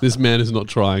 This man is not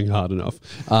trying hard enough.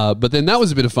 But then that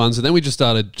was a bit of fun. So then we just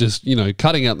started just, you know,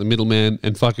 cutting out the middleman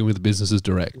and fucking with the businesses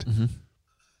direct. Mm-hmm.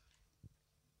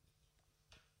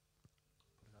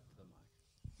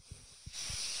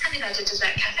 United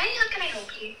Dessert Cafe, how can I help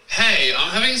you? Hey, I'm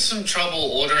having some trouble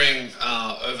ordering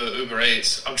over Uber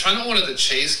Eats. I'm trying to order the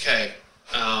cheesecake,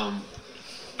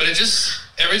 but it just,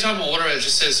 every time I order it, it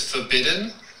just says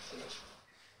forbidden.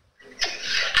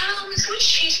 So which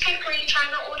cheesecake were you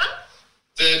trying to order?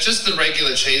 Just the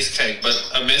regular cheesecake,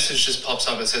 but a message just pops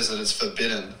up. It says that it's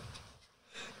forbidden.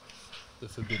 The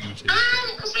forbidden cheesecake.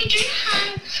 Because we do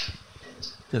have,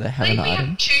 Do they have we an have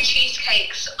item? 2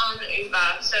 cheesecakes on Uber.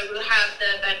 So we'll have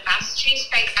the Belfast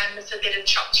cheesecake and the forbidden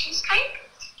chopped cheesecake.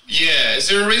 Yeah, is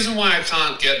there a reason why I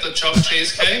can't get the chopped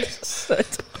cheesecake?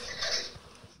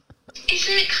 Is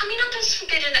it coming up as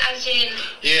forbidden as in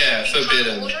Yeah, you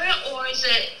forbidden. can't order it, or is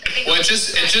it... Well, it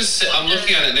just, I'm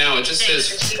looking at it now. It just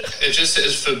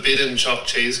says forbidden chopped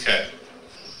cheesecake.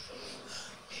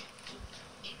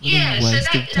 Yeah, so Waste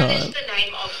of that is time. the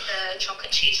name of the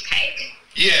chocolate cheesecake.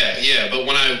 Yeah, but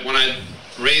when I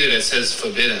read it, it says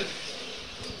forbidden.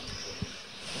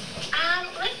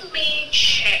 Let me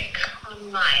check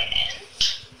on my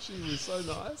end. She was so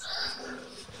nice.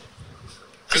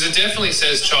 Because it definitely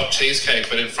says chopped cheesecake,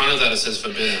 but in front of that it says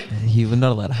forbidden. You were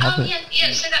not allowed to have it.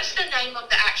 Yeah, so that's the name of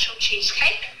the actual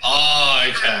cheesecake. Oh,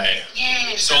 okay.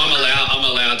 Yeah. So I'm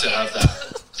allowed to have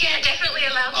that. Yeah, definitely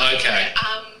allowed to. Okay.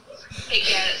 But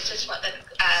yeah, it's just what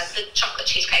the chocolate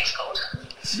cheesecake's called.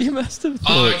 You must have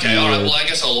Oh, thought okay. you All right. would. Well, I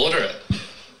guess I'll order it.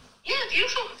 Yeah,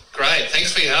 beautiful. Great.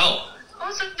 Thanks for your help.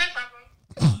 Awesome, no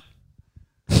problem.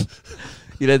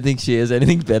 You don't think she has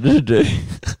anything better to do?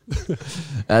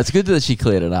 It's good that she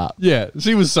cleared it up. Yeah,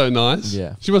 she was so nice.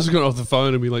 Yeah. She must have got off the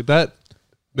phone and be like, that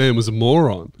man was a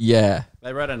moron. Yeah.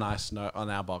 They wrote a nice note on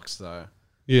our box, though.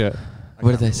 Yeah. I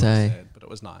What did can't they remember say? it said, but it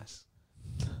was nice.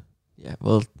 Yeah.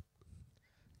 Well,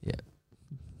 yeah.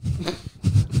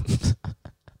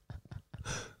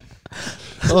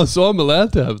 Oh, so I'm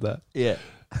allowed to have that. Yeah.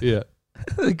 Yeah.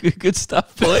 Good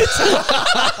stuff, boys.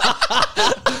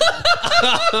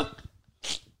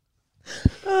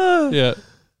 Yeah.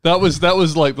 That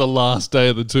was like the last day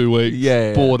of the 2 weeks.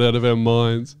 Yeah. Bored out of our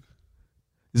minds.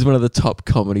 This is one of the top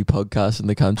comedy podcasts in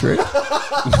the country.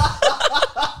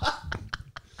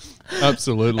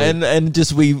 Absolutely. And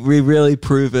just we really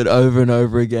prove it over and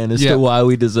over again as Yeah. to why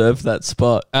we deserve that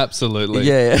spot. Absolutely.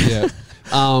 Yeah.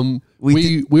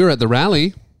 We were at the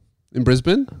rally in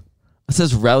Brisbane. It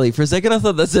says rally. For a second I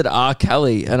thought that said R.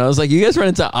 Kelly. And I was like, you guys ran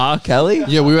into R. Kelly?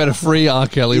 Yeah, we were at a free R.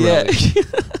 Kelly Yeah. rally.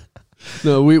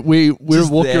 No, we were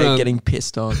Just walking there around getting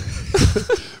pissed on.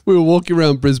 we were walking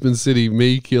around Brisbane City,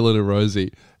 me, Keelan and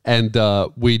Rosie, and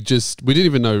we didn't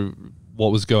even know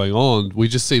what was going on. We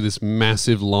just see this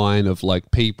massive line of like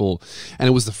people, and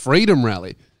it was the Freedom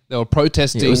Rally. They were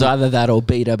protesting. It was either that or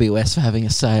BWS for having a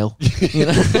sale. You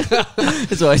know?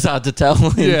 It's always hard to tell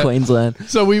in Yeah. Queensland.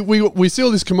 So we see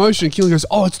all this commotion. Keelan goes,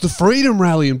 "Oh, it's the Freedom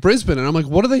Rally in Brisbane," and I'm like,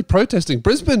 "What are they protesting?"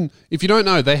 Brisbane, if you don't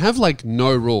know, they have like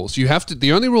no rules. You have to.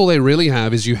 The only rule they really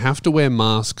have is you have to wear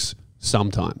masks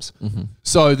sometimes.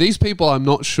 So these people, I'm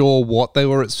not sure what they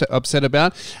were upset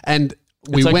about, and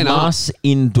we It's like went up. masks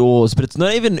indoors, but it's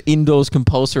not even indoors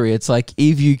compulsory. It's like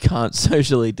if you can't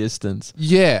socially distance.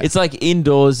 Yeah, It's like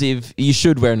indoors if you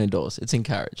should wear it indoors. It's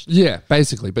encouraged. Yeah,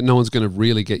 basically, but no one's going to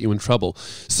really get you in trouble.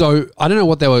 So I don't know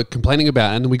what they were complaining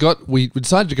about, and we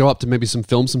decided to go up to maybe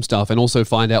film some stuff and also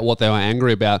find out what they were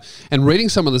angry about. And reading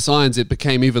some of the signs, it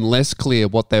became even less clear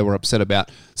what they were upset about.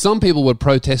 Some people were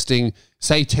protesting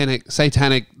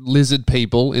satanic lizard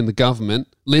people in the government.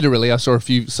 Literally, I saw a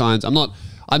few signs. I'm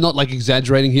not like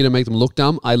exaggerating here to make them look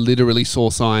dumb. I literally saw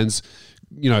signs,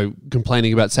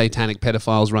 complaining about satanic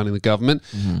pedophiles running the government.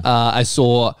 I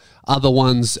saw other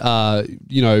ones,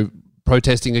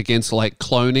 protesting against like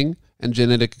cloning and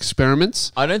genetic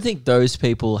experiments. I don't think those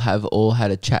people have all had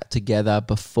a chat together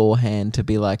beforehand to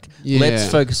be like, Yeah. let's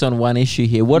focus on one issue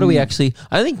here. What do we actually...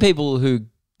 I think people who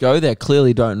go there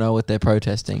clearly don't know what they're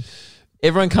protesting.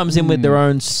 Everyone comes in with their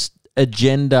own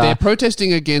agenda. They're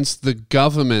protesting against the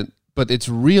government, but it's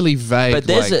really vague. But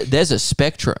there's a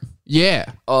spectrum yeah,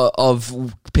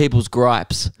 of people's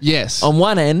gripes. yes. On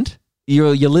one end,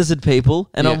 you're lizard people,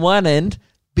 and Yeah. on one end,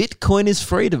 Bitcoin is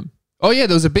freedom. Oh yeah,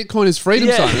 there was a Bitcoin is freedom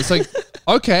Yeah. sign. It's like,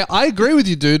 okay, I agree with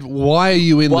you, dude. Why are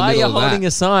you in Why are the you middle of holding that?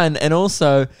 a sign? And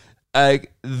also,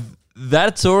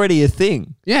 that's already a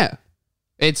thing. Yeah,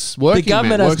 it's working. The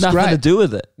government man. has Works nothing great. to do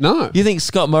with it. No. You think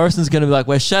Scott Morrison's going to be like,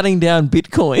 we're shutting down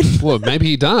Bitcoin? Well, maybe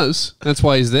he does. That's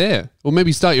why he's there. Or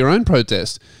maybe start your own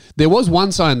protest. There was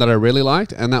one sign that I really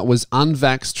liked, and that was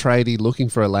unvaxxed tradie looking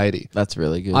for a lady. That's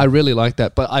really good. I really liked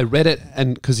that, but I read it,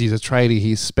 and because he's a tradie,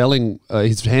 his spelling,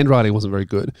 his handwriting wasn't very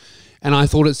good, and I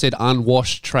thought it said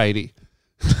unwashed tradie.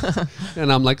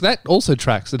 And I'm like, that also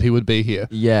tracks that he would be here.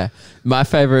 Yeah. My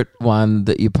favorite one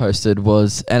that you posted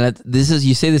was, and you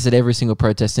see this at every single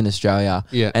protest in Australia.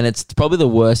 Yeah. And it's probably the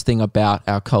worst thing about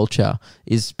our culture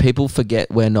is people forget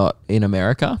we're not in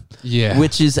America. Yeah.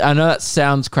 Which is, I know that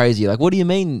sounds crazy. Like, what do you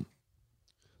mean?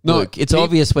 No, Look, it's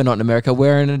obvious we're not in America.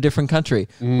 We're in a different country.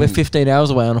 We're 15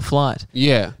 hours away on a flight.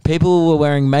 Yeah. People were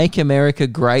wearing Make America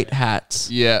Great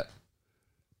hats. Yeah.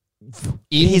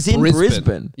 He's in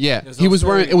Brisbane. Yeah. There's He was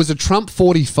also- wearing, it was a Trump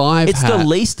 45 It's hat. the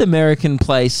least American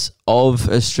place of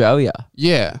Australia.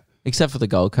 Yeah. Except for the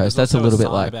Gold Coast. There's That's a also little bit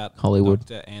sign like about Hollywood.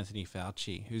 Dr. Anthony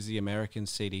Fauci, who's the American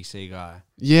CDC guy.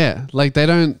 Yeah. Like they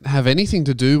don't have anything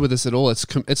to do with this at all.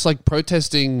 It's like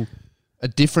protesting a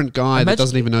different guy that Imagine-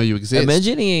 doesn't even know you exist.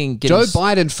 Imagining getting... Joe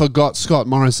Biden forgot Scott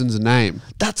Morrison's name.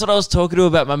 That's what I was talking to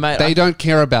about my mate. They don't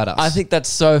care about us. I think that's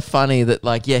so funny that,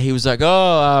 like, yeah, he was like,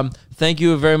 thank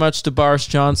you very much to Boris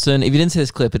Johnson. If you didn't see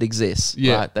this clip, it exists.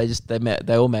 Yeah. Right?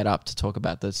 They all met up to talk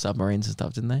about the submarines and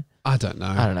stuff, didn't they? I don't know.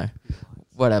 I don't know.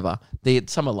 Whatever.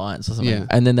 Some alliance or something. Yeah.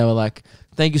 And then they were like,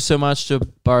 thank you so much to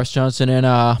Boris Johnson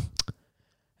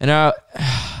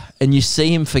and you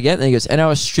see him forget, and he goes, and our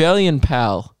Australian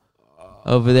pal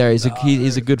over there, he's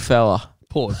a good fella.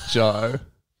 Poor Joe.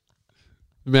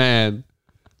 Man,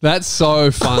 that's so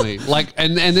funny. Like,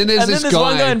 and then there's And this then there's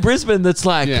one guy in Brisbane that's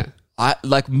like, Yeah.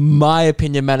 my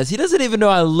opinion matters. He doesn't even know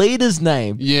our leader's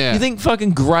name. Yeah. You think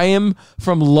fucking Graham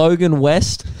from Logan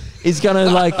West is gonna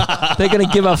they're gonna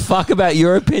give a fuck about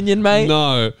your opinion, mate?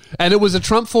 No. And it was a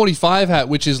Trump 45 hat,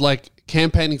 which is like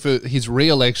campaigning for his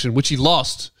re-election, which he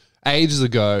lost ages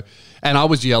ago. And I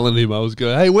was yelling at him. I was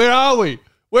going, hey, where are we?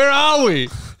 Where are we?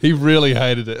 He really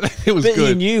hated it. It was But good.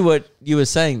 you knew what you were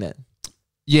saying then.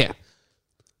 Yeah.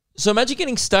 So imagine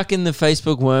getting stuck in the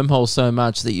Facebook wormhole so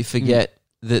much that you forget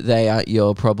that they aren't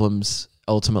your problems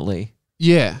ultimately.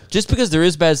 Yeah. Just because there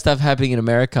is bad stuff happening in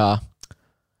America,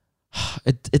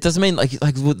 it doesn't mean like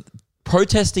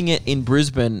protesting it in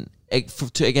Brisbane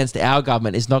against our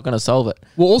government is not going to solve it.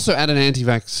 Well, also at an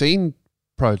anti-vaccine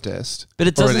protest. But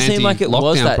it or an doesn't seem like it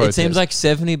was anti-lockdown that. protest. It seems like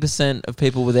 70% of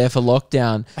people were there for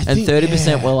lockdown and think,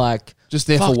 30% were like, just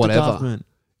there fuck for the whatever. government.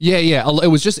 Yeah. It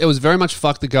was very much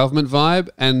fuck the government vibe.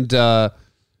 And But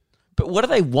what do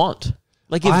they want?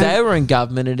 Like if they were in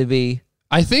government, it'd be...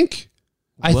 I think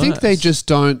they just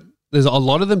don't. There's a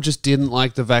lot of them just didn't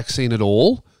like the vaccine at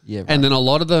all. Yeah, right. And then a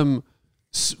lot of them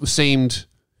seemed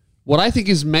what I think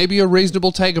is maybe a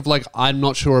reasonable take of like, I'm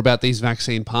not sure about these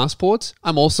vaccine passports.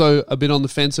 I'm also a bit on the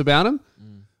fence about them.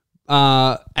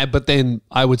 But then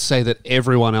I would say that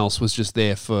everyone else was just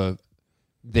there for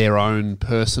their own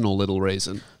personal little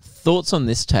reason. Thoughts on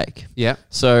this take? Yeah.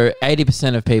 So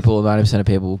 80% of people, 90% of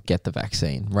people get the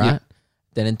vaccine, right? Yeah.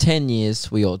 Then in 10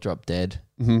 years, we all drop dead.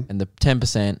 And the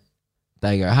 10%,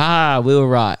 they go, we were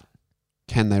right.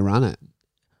 Can they run it?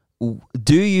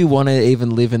 Do you want to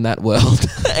even live in that world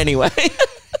anyway?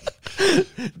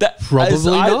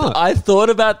 Probably not. I thought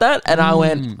about that and I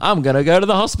went, I'm going to go to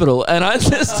the hospital. And I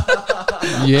just...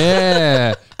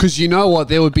 Yeah. Because you know what?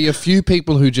 There would be a few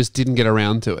people who just didn't get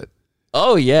around to it.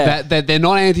 Oh, yeah. That they're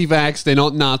not anti-vax. They're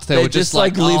not nuts. They They were just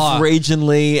like live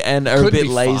regionally and are a could bit be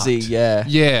lazy. fucked. Yeah.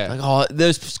 Yeah. Like,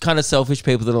 there's kind of selfish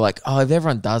people that are like, if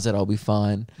everyone does it, I'll be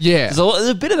fine. Yeah. There's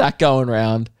a bit of that going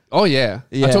around. Oh, yeah.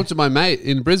 Yeah. I talked to my mate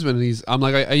in Brisbane and I'm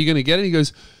like, are you going to get it? He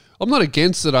goes, I'm not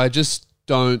against it. I just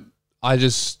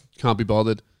can't be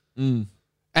bothered. And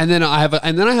then I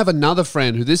have another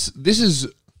friend who this is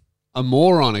a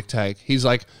moronic take. He's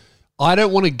like, I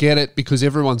don't want to get it because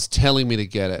everyone's telling me to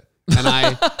get it.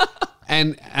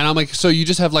 And and I'm like, so you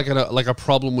just have like a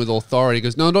problem with authority? He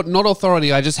goes, no, not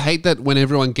authority. I just hate that when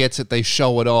everyone gets it, they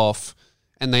show it off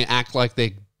and they act like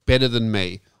they're better than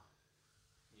me.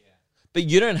 But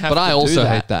you don't have to But I do also that.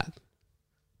 hate that.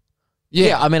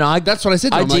 Yeah, I mean, that's what I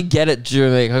said to I him. did get it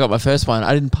during I got my first one.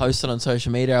 I didn't post it on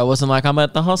social media. I wasn't like, I'm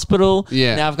at the hospital.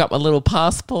 Yeah. Now I've got my little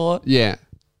passport. Yeah.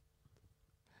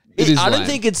 It is I don't lame.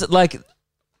 think it's like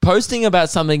posting about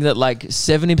something that like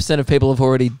 70% of people have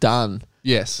already done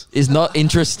Yes. is not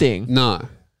interesting. No.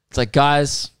 It's like,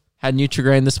 guys, had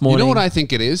Nutri-Grain this morning. You know what I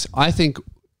think it is? I think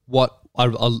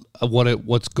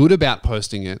what's good about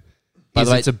posting it By is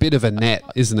the way, it's a bit of a net,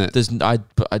 isn't it?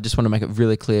 I just want to make it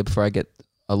really clear before I get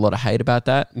a lot of hate about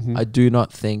that. Mm-hmm. I do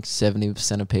not think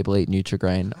 70% of people eat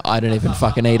Nutri-Grain. I don't even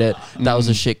fucking eat it. That was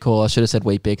a shit call. I should have said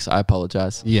Wheat Bix. I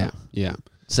apologize. Yeah. Yeah.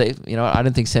 So, you know what? I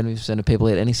don't think 70% of people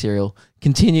eat any cereal.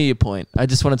 Continue your point. I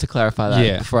just wanted to clarify that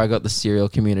Yeah. before I got the cereal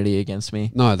community against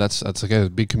me. No, that's okay. A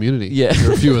big community. Yeah. There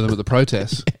are a few of them at the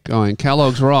protests going,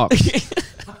 Kellogg's rock.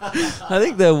 I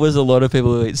think there was a lot of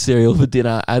people who eat cereal for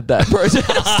dinner at that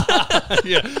protest.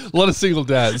 Yeah. A lot of single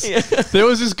dads. There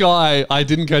was this guy, I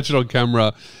didn't catch it on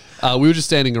camera. We were just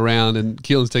standing around and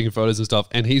Keelan's taking photos and stuff,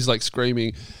 and he's like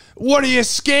screaming, "What are you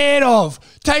scared of?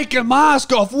 Take your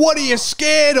mask off. What are you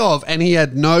scared of?" And he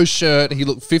had no shirt. He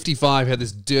looked 55, had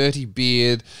this dirty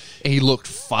beard. He looked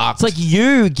fucked. It's like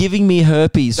you giving me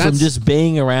herpes from That's- just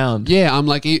being around. yeah, I'm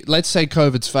like, let's say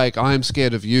COVID's fake. I am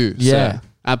scared of you. Yeah. Sir.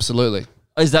 Absolutely.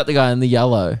 Is that the guy in the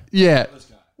yellow? Yeah.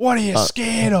 What are you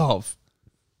scared of?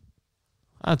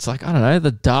 It's like, I don't know,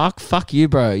 the dark. Fuck you,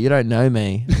 bro. You don't know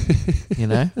me. You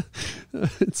know?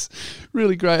 It's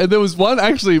really great. And there was one,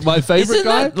 actually, my favorite Isn't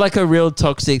guy. that like a real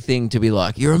toxic thing to be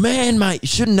like, you're a man, mate. You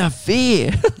shouldn't have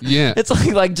fear. Yeah. It's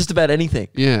like just about anything.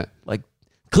 Yeah. Like,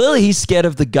 clearly he's scared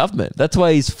of the government. That's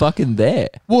why he's fucking there.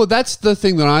 Well, that's the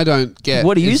thing that I don't get.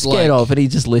 What are you is scared like- of? And he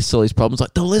just lists all his problems,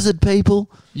 like the lizard people.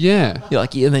 Yeah. You're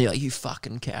like, and then you're like, you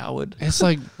fucking coward. It's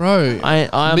like, bro, I'm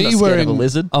not me scared of wearing a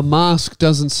lizard. a mask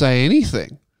doesn't say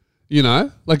anything. You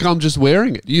know, like I'm just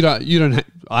wearing it. You don't.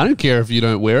 I don't care if you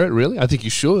don't wear it. Really, I think you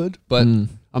should, but I'm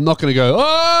not going to go.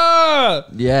 Ah,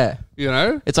 Yeah. you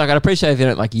know. It's like, I'd appreciate if you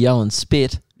don't like yell and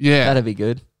spit. Yeah, That'd be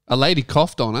good. a lady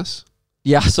coughed on us.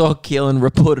 Yeah, I saw Keelan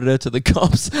reported her to the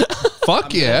cops.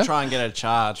 Fuck yeah, Try and get a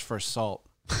charge for assault.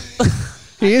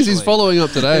 he is. He's following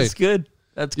up today. That's good.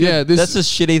 That's good. Yeah, this- that's a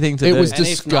shitty thing to it do. was And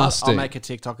if not, I'll disgusting. make a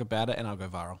TikTok about it and I'll go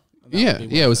viral. Yeah,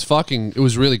 yeah, it was fucking. It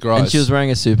was really gross. and she was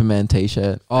wearing a Superman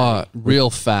t-shirt. Oh, real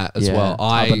fat as Yeah, well.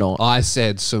 Tabernacle. I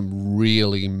said some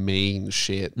really mean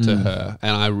shit to her,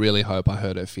 and I really hope I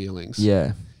hurt her feelings.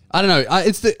 Yeah. I don't know.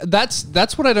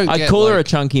 That's what I don't get. I'd call her a like,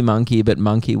 chunky monkey, but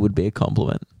monkey would be a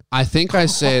compliment. I think I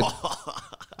said,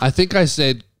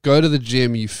 go to the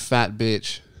gym, you fat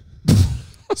bitch.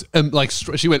 And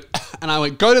she went, and I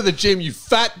went, go to the gym, you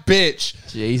fat bitch.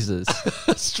 Jesus.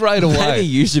 Straight away. Maybe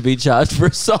you should be charged for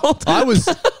assault.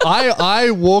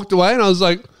 I walked away and I was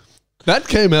like, that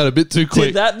came out a bit too quick.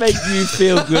 Did that make you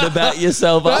feel good about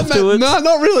yourself afterwards? No,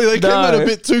 not really. They came out a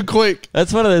bit too quick.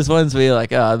 That's one of those ones where you're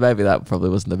like, oh, maybe that probably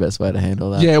wasn't the best way to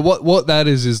handle that. Yeah, what that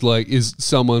is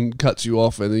someone cuts you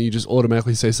off and then you just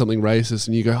automatically say something racist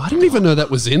and you go, I didn't even know that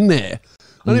was in there.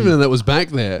 I didn't even know that was back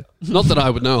there. Not that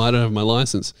I would know. I don't have my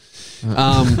license.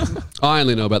 I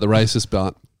only know about the racist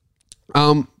part.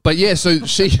 But yeah, so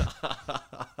she...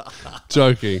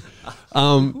 joking.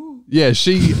 Yeah,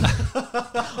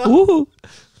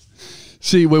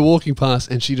 we're walking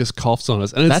past and she just coughs on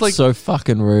us. And it's That's so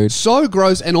fucking rude. So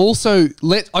gross. And also,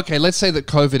 let's say that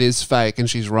COVID is fake and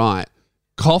she's right.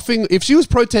 Coughing, if she was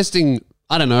protesting,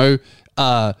 I don't know,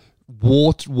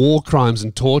 war crimes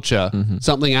and torture,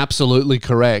 something absolutely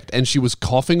correct, and she was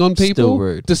coughing on people, Still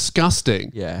rude.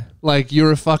 Disgusting. Yeah. Like,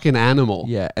 you're a fucking animal.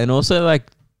 Yeah. And also, like,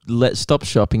 let's stop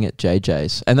shopping at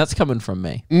JJ's. And that's coming from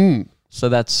me. So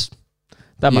that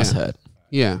must hurt.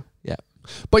 Yeah. Yeah.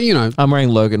 But, you know. I'm wearing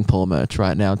Logan Paul merch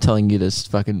right now, telling you to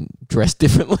fucking dress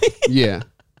differently. Yeah.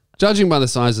 Judging by the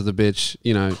size of the bitch,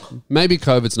 you know, maybe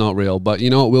COVID's not real, but you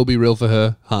know what will be real for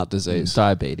her? Heart disease.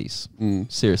 Diabetes.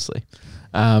 Seriously.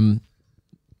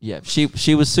 Yeah,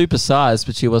 she was super sized,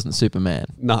 but she wasn't Superman.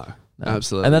 No,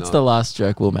 absolutely. And that's not. the last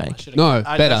joke we'll make. No,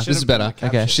 better. This is better.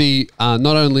 Okay. She not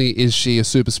only is she a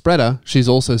super spreader, she's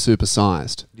also super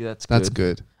sized. Yeah, That's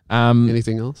good.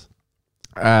 Anything else?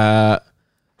 Her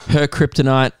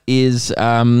kryptonite is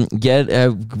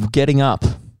getting up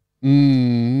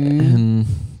and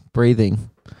breathing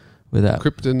without.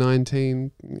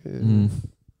 Krypton-19.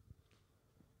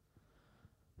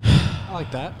 I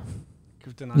like that.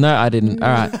 Kryptonite. No, I didn't. All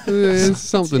right. It's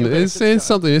something. It's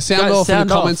something. Sound Guys, off in sound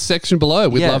the off. comments section below.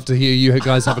 We'd Yeah. love to hear you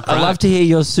guys have a crack. I'd love to hear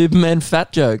your Superman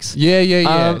fat jokes.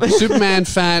 Yeah. Superman,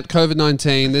 fat,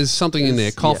 COVID-19. There's something in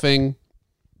there. Coughing.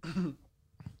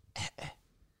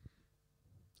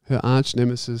 Her arch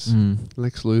nemesis,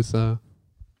 Lex Luthor.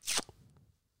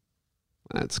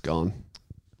 That's gone.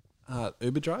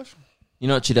 Uber drive? You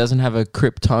know what? She doesn't have a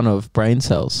krypton of brain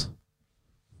cells.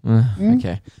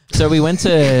 Okay. So we went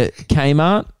to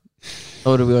Kmart.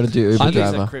 Or do we want to do Uber I think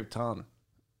it's driver? a Krypton.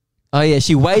 Oh, yeah.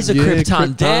 She weighs a Yeah,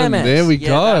 krypton. Damn it. There we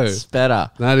go. That's better.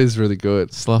 That is really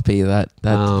good. Sloppy. That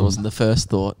wasn't the first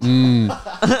thought.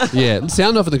 Yeah,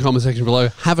 sound off in the comment section below.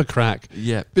 Have a crack.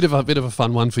 Yeah. Bit of a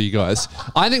fun one for you guys.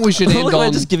 I think we should end Look, we're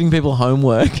on. just giving people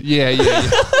homework. Yeah.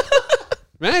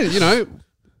 Man, you know,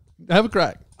 have a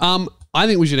crack. I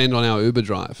think we should end on our Uber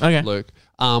drive. Okay. Luke.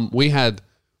 We had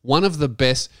one of the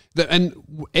best, and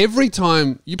every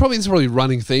time this is probably a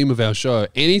running theme of our show.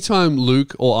 Anytime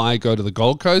Luke or I go to the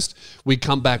Gold Coast, we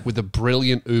come back with a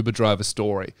brilliant Uber driver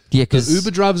story. Yeah, because because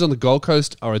Uber drivers on the Gold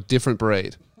Coast are a different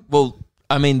breed. well,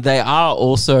 I mean, they are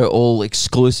also all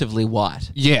exclusively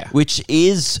white. Yeah. Which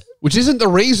Which isn't the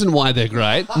reason why they're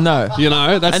great. no. You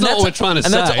know, that's not what we're trying to say.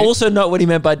 And that's also not what he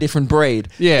meant by different breed.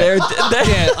 Yeah. They're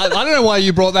Yeah, I don't know why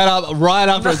you brought that up right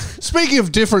after. Speaking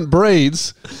of different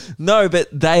breeds, No, but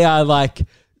they are like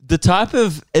the type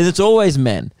of, and it's always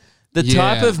men. The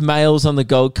type Yeah. of males on the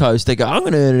Gold Coast, they go, I'm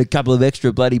going to earn a couple of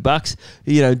extra bloody bucks,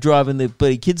 you know, driving the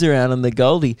bloody kids around on the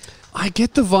Goldie. I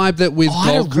get the vibe that with I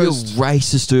had a Gold real Coast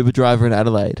racist Uber driver in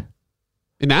Adelaide.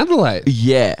 in Adelaide.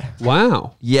 Yeah.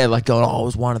 Wow. Yeah, like going, I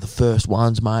was one of the first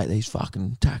ones, mate. These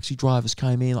fucking taxi drivers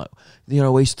came in, like, you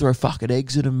know, we used to throw fucking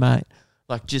eggs at them, mate.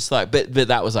 Like, just like, but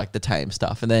that was like the tame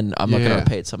stuff. And then I'm not going Yeah. to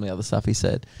repeat some of the other stuff he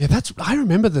said. Yeah, I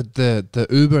remember the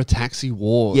Uber taxi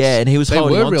wars. Yeah, and he was they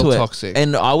holding were on real to it. toxic.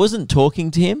 And I wasn't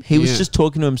talking to him. He was Yeah. just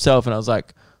talking to himself. And I was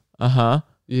like, uh-huh.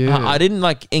 Yeah. I didn't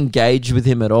like engage with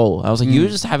him at all. I was like, you were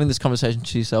just having this conversation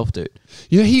to yourself, dude.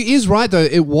 You know, he is right though.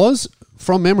 It was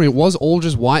from memory. It was all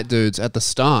just white dudes at the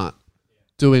start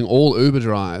doing all Uber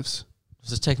drives. It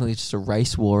was technically just a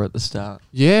race war at the start.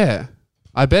 Yeah,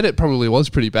 I bet it probably was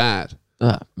pretty bad.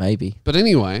 Maybe. But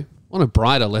anyway, on a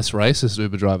brighter, less racist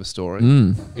Uber driver story,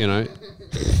 you know,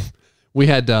 we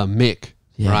had Mick,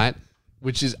 Yeah. right?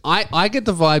 Which is, I get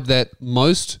the vibe that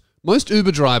most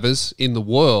Uber drivers in the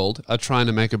world are trying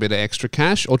to make a bit of extra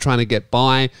cash or trying to get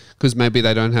by because maybe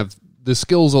they don't have the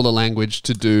skills or the language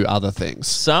to do other things.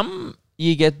 Some,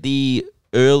 you get the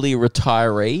early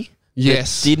retiree.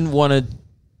 Yes. That didn't want to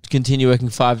continue working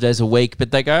 5 days a week, but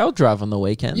they go, I'll drive on the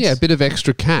weekends. Yeah, a bit of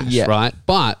extra cash, Yeah. right?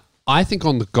 But I think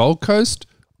on the Gold Coast,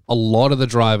 a lot of the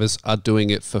drivers are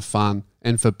doing it for fun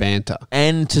and for banter.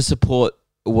 And to support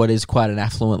what is quite an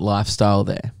affluent lifestyle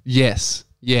there. Yes.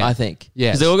 Yeah. I think.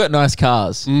 Yes. Because they all got nice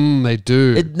cars. They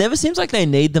do. It never seems like they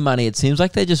need the money. It seems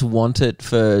like they just want it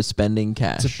for spending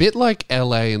cash. It's a bit like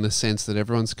LA in the sense that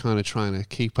everyone's kind of trying to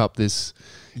keep up this.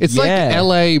 It's Yeah. like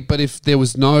LA, but if there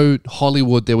was no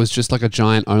Hollywood, there was just like a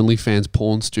giant OnlyFans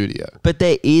porn studio. But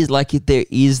there is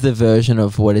the version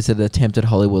of what is it, attempted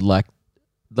Hollywood, like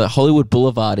the Hollywood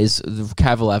Boulevard is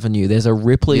Cavill Avenue. There's a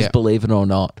Ripley's, Yeah. believe it or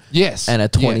not, Yes. and a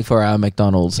 24-hour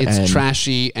McDonald's. It's and,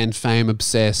 trashy and fame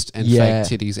obsessed and Yeah.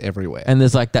 fake titties everywhere. and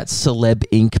there's like that Celeb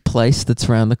Inc. place that's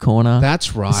around the corner.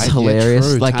 That's right. It's hilarious.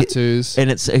 Yeah, true. Like tattoos.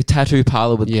 And it's a tattoo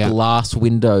parlor with Yeah. glass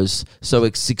windows. So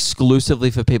it's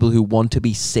exclusively for people who want to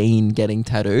be seen getting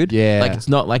tattooed. Yeah. Like it's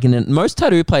not like in most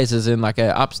tattoo places in like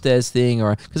a upstairs thing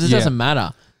or because it Yeah. doesn't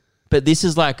matter. But this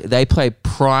is like they play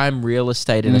prime real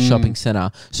estate in a shopping center,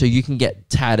 so you can get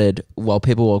tatted while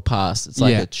people walk past. It's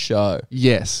like Yeah. a show.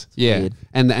 Yes. Yeah. weird.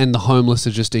 And the homeless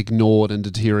are just ignored and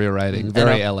deteriorating.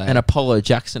 Very LA. And Apollo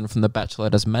Jackson from The Bachelor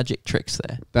does magic tricks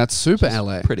there. That's super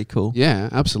LA. Pretty cool. Yeah,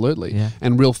 absolutely. Yeah.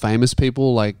 And real famous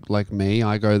people like me,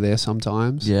 I go there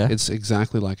sometimes. Yeah. It's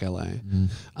exactly like LA.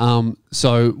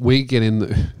 So we get in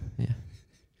the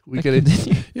we get in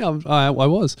yeah, I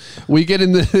was. We get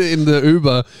in the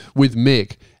Uber with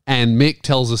Mick, and Mick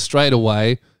tells us straight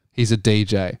away he's a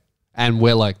DJ. And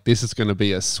we're like, this is going to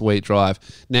be a sweet drive.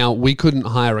 Now, we couldn't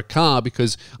hire a car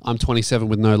because I'm 27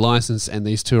 with no license and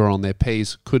these two are on their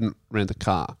Ps, couldn't rent a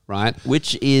car, right?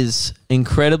 Which is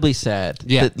incredibly sad.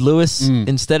 Yeah. That Lewis,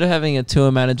 instead of having a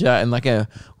tour manager and like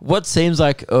what seems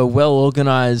like a well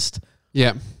organized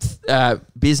Yeah.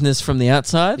 business from the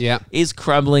outside, Yeah. is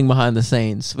crumbling behind the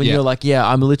scenes. When Yeah. you're like,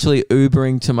 I'm literally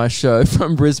Ubering to my show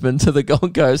from Brisbane to the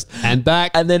Gold Coast, And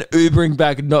back. and then Ubering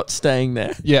back, not staying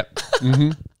there. Yeah.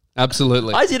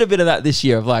 Absolutely. I did a bit of that this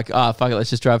year of like, fuck it, let's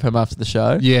just drive home after the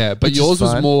show. Yeah, but Which is yours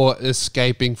was fine. more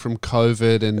escaping from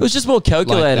COVID and It was just more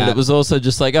calculated. that. It was also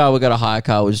just like, we got a hire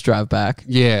car, we'll just drive back.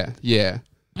 yeah.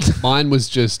 Mine was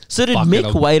just So did fuck it, Mick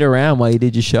I'll- wait around while you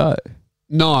did your show?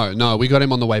 No, we got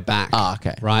him on the way back.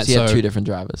 Okay. Right, So you had so- two different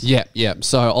drivers. Yeah.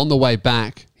 So on the way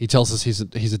back, he tells us he's a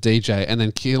DJ, and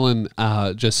then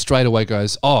Keelan just straight away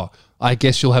goes, "Oh, I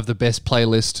guess you'll have the best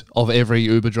playlist of every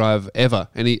Uber drive ever."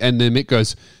 And then Mick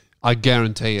goes, "I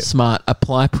guarantee it." Smart.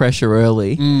 Apply pressure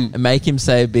early and make him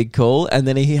say a big call, and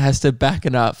then he has to back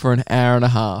it up for an hour and a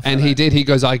half. And he did. He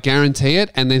goes, "I guarantee it."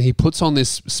 And then he puts on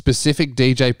this specific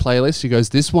DJ playlist. He goes,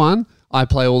 "This one I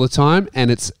play all the time,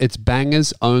 and it's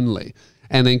bangers only."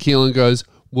 And then Keelan goes,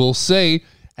 "We'll see."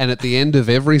 And at the end of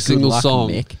every single luck, song,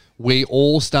 Mick. we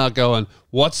all start going,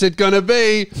 "What's it gonna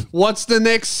be? What's the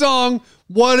next song?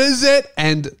 What is it?"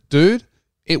 And dude,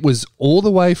 it was all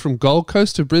the way from Gold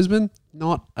Coast to Brisbane.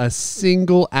 Not a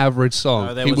single average song.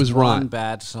 No, there he was was one right.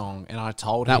 bad song, and I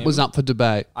told him That was up for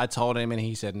debate. I told him, and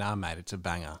he said, "Nah, mate, it's a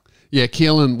banger." Yeah,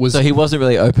 Keelan was. So he wasn't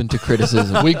really open to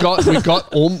criticism. we got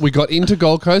into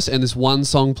Gold Coast, and this one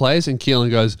song plays, and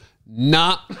Keelan goes,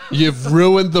 "Nah, you've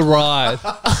ruined the ride."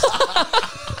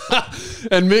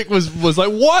 And Mick was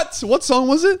like, "What? What song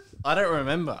was it?" I don't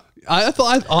remember. I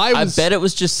thought I I was bet it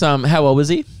was just some. How old was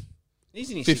he? He's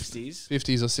in his Fif- 60s.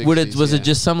 50s or 60s. Was yeah. it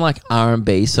just some like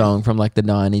R&B song from like the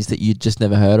 90s that you just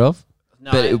never heard of?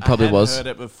 No, But it probably I had was. heard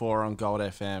it before on Gold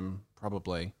FM,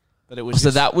 probably. But it was So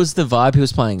just, that was the vibe he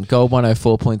was playing. Gold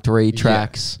 104.3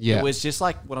 tracks. Yeah. It was just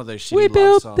like one of those shitty We love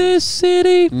built songs. this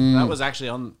city. That was actually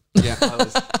on. Yeah. That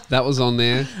was, That was on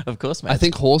there. Of course, mate. I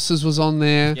think Horses was on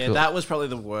there. yeah, that was probably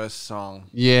the worst song.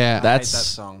 Yeah. That's that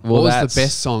song. what Well, was that's the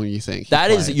best song you think? he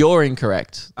That is played? you're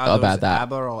incorrect Either about was that.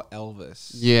 ABBA or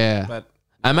Elvis. Yeah. But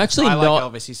I'm actually I not.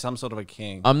 like Elvis. He's some sort of a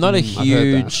king. I'm not a I've heard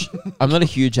that. huge. I'm not a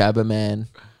huge ABBA man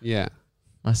Yeah.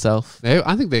 myself.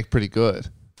 I think they're pretty good.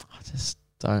 I just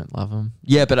don't love them.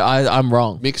 Yeah, but I'm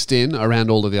wrong. Mixed in around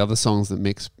all of the other songs that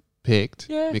Mix picked.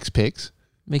 Yeah. Mix picks.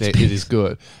 Mix It picks. is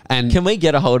good. And Can we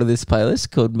get a hold of this playlist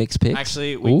called Mix Picks?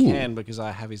 Actually, we Ooh. can because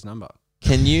I have his number.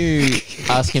 Can you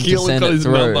ask him to Keelan send got it his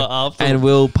through, number after. and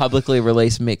we'll publicly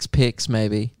release Mix Picks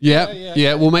maybe?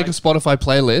 yeah, we'll make a Spotify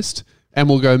playlist and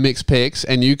we'll go Mix picks,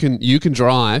 and you can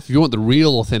drive if you want the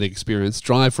real authentic experience.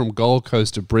 Drive from Gold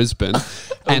Coast to Brisbane,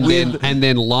 and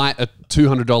then light a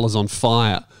 $200 on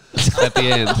fire at the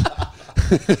end.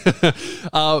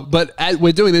 But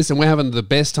we're doing this and we're having the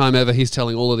best time ever. He's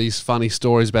telling all of these funny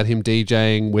stories about him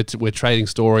DJing. We're trading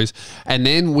stories. And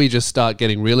then we just start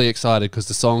getting really excited because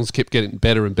the songs keep getting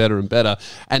better and better and better.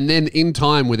 And then in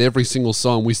time with every single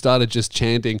song, we started just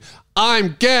chanting,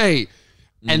 "I'm gay."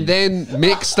 And then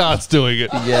Mick starts doing it.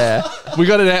 Yeah. We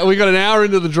got an hour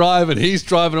into the drive and he's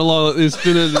driving along like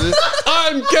this.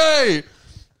 "I'm gay."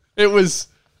 It was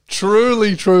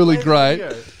truly, truly great.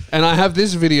 And I have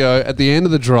this video at the end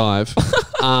of the drive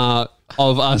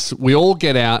of us. We all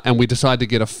get out and we decide to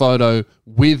get a photo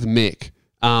with Mick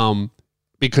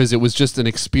because it was just an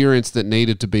experience that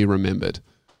needed to be remembered.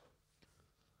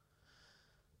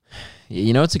 Yeah,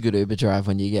 you know it's a good Uber drive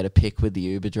when you get a pic with the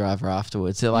Uber driver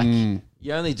afterwards. They're like,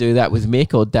 you only do that with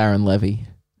Mick or Darren Levy.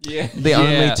 Yeah. The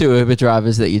only two Uber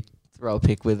drivers that you throw a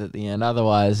pic with at the end.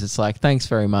 Otherwise, it's like, thanks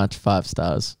very much, 5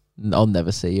 stars. I'll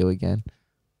never see you again.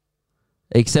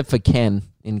 Except for Ken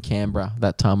in Canberra,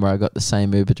 that time where I got the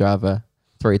same Uber driver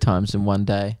 3 times in one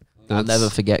day. I'll never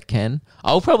forget Ken.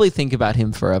 I'll probably think about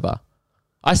him forever.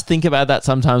 I think about that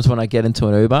sometimes when I get into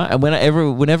an Uber. And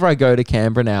whenever I go to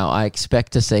Canberra now, I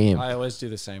expect to see him. I always do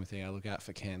the same thing. I look out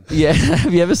for Ken. Yeah.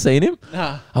 Have you ever seen him?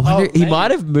 Nah. I wonder, he maybe.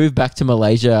 might have moved back to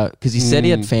Malaysia because he said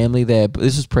he had family there, but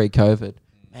this was pre-COVID.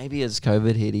 Maybe as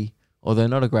COVID hit, although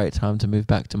not a great time to move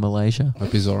back to Malaysia.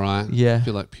 Hope he's all right. Yeah. I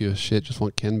feel like pure shit. Just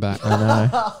want Ken back. I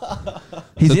know.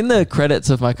 He's in the credits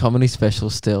of my comedy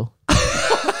special still.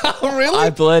 Oh, really? I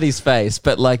blurred his face,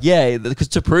 but like, yeah, because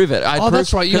to prove it.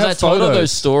 That's right. You Because I have told all photos.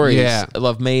 those stories Yeah.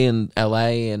 of me in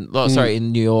LA and,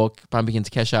 in New York, bumping into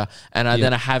Kesha. And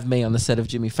then I have me on the set of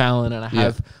Jimmy Fallon and I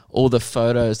have all the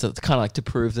photos that's kind of like to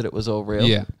prove that it was all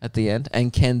real at the end.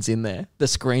 And Ken's in there, the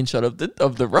screenshot of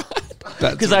the ride.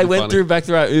 That's Because really I went funny. back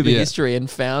through our Uber history and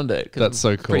found it. 'Cause That's so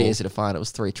it's pretty cool. easy to find. It was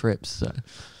 3 trips. So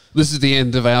This is the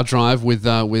end of our drive with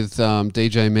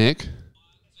DJ Mick.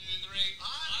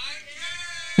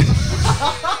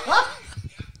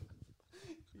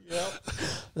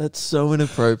 that's so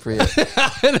inappropriate.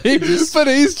 But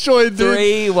he's joined in.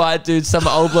 3 white dudes, some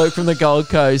old bloke from the Gold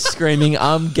Coast screaming,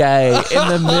 "I'm gay," in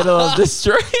the middle of the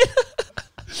street.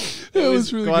 It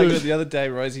was really quite good. The other day,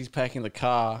 Rosie's packing the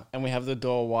car and we have the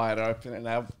door wide open and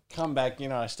I come back,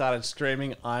 I started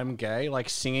screaming, "I'm gay," like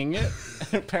singing it.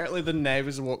 And apparently the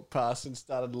neighbors walked past and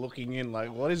started looking in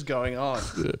like, what is going on?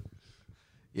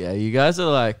 Yeah, you guys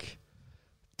are like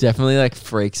definitely like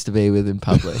freaks to be with in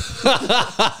public.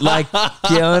 Like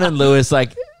Keelan and Lewis,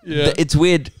 like it's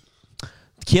weird.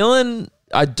 Keelan,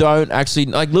 I don't actually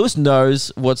like. Lewis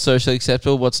knows what's socially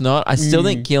acceptable, what's not. I still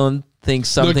think Keelan thinks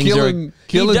some things Keelan-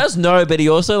 he does know, but he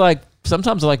also like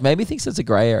sometimes like maybe thinks it's a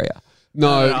grey area.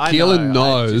 No, I Keelan know.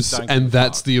 I knows, just don't give a and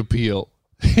that's fuck. the appeal.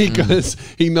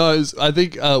 He knows. I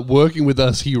think working with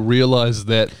us, he realized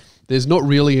that there's not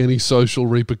really any social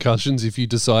repercussions if you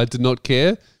decide to not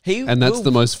care, and that's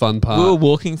the most fun part. We were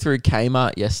walking through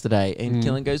Kmart yesterday, and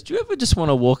Keelan goes, "Do you ever just want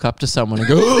to walk up to someone and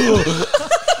go?"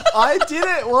 I did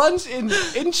it once in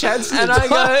Chadston. And I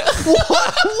go,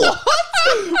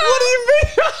 What do you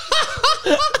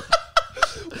mean?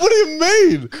 What do you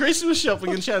mean? Christmas shopping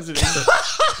in Chadston.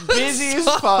 Busy as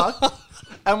fuck.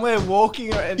 And we're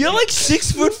walking. And "You're like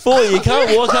 6'4". You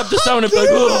can't walk up to someone and be like,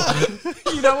 "Oh."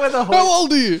 you know where the How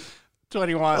old are you?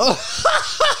 21.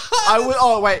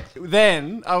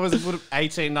 Then I was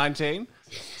 18, 19.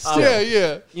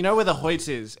 Yeah. You know where the Hoyts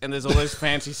is, and there's all those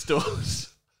fancy stores.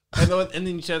 And then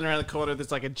you turn around the corner,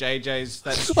 there's like a JJ's.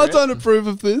 I Strip. don't approve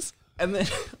of this. And then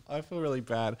I feel really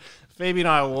bad. Phoebe and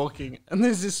I are walking, and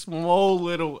there's this small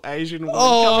little Asian woman.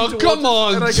 Oh, coming towards come us,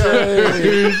 on, and I go,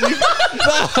 dude.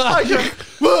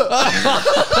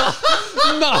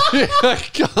 No, I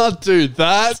can't do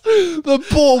that. The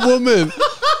poor woman.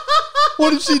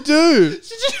 What did she do?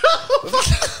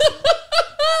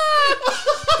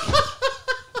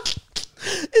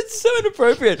 It's so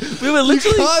inappropriate. We were You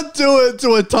literally can't do it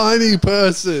to a tiny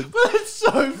person. it's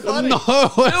so funny.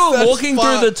 No, we were walking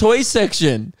through the toy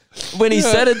section when he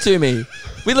said it to me.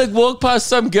 We like walked past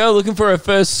some girl looking for her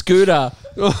first scooter.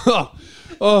 Oh,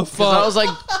 I fuck. was like,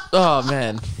 "Oh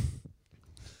man."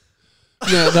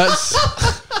 Yeah,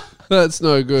 that's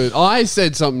no good. I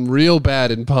said something real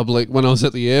bad in public when I was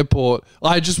at the airport.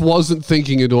 I just wasn't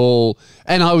thinking at all.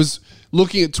 And I was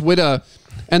looking at Twitter,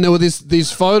 and there were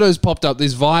these photos popped up,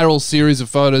 this viral series of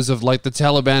photos of like the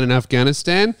Taliban in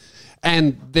Afghanistan.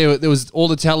 And there was all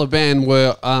the Taliban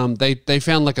were they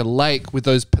found like a lake with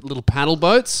those little paddle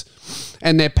boats,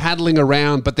 and they're paddling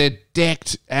around, but they're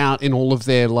decked out in all of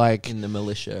their like In the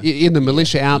militia. in the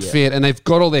militia outfit, and they've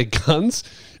got all their guns.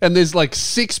 And there's like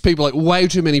 6 people, like way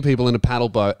too many people in a paddle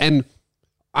boat. And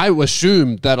I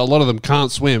assume that a lot of them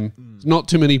can't swim. There's not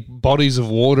too many bodies of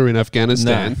water in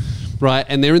Afghanistan, right?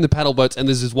 And they're in the paddle boats, and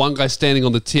there's this one guy standing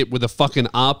on the tip with a fucking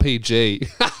RPG.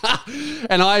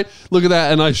 And I look at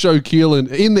that, and I show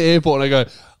Keelan in the airport, and I go,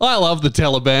 "I love the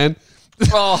Taliban."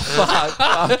 Oh fuck!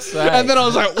 And then I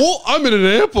was like, "Oh, I'm in an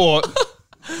airport."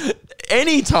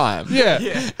 Anytime. Yeah.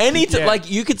 Anytime. Like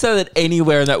you could say that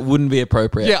anywhere, and that wouldn't be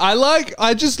appropriate. Yeah,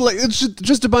 I just like, it's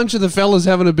just a bunch of the fellas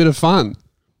having a bit of fun.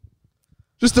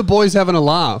 Just the boys having a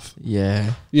laugh.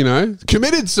 Yeah. You know,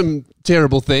 committed some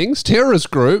terrible things,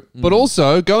 terrorist group, but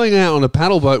also going out on a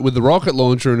paddle boat with the rocket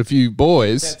launcher and a few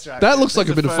boys. That's right. That looks like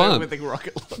a There's bit of photo fun. with the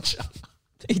rocket launcher.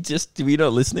 Were you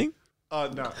not listening? Oh,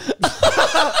 no.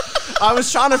 I was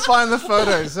trying to find the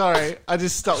photo. Sorry. I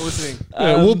just stopped listening.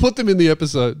 Yeah, we'll put them in the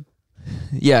episode.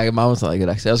 Yeah, mine was not that good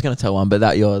actually. I was going to tell one, but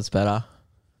that yours better.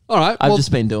 All right. I've well,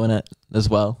 just been doing it as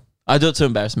well. I do it to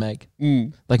embarrass Meg,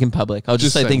 like in public. I'll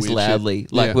just say things weird loudly.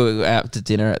 shit. Like Yeah. we were out to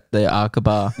dinner at the Arca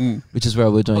Bar, which is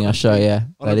where we're doing our show. Yeah,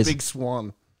 On that a is. big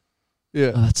swan.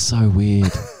 yeah. Oh, that's so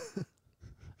weird.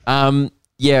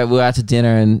 Yeah, we were out to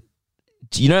dinner, and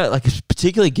you know, like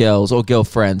particularly girls or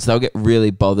girlfriends, they'll get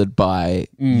really bothered by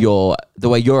the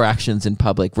way your actions in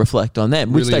public reflect on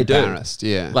them, which Really they embarrassed.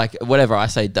 Yeah. Like whatever I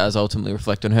say does ultimately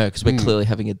reflect on her because we're clearly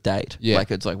having a date. Yeah.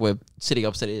 Like it's like we're sitting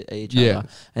opposite each Yeah. other,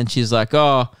 and she's like,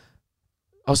 "Oh,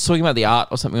 I was talking about the art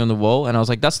or something on the wall," and I was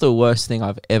like, "That's the worst thing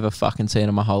I've ever fucking seen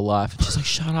in my whole life." And she's like,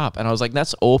 "Shut up!" And I was like,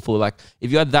 "That's awful. Like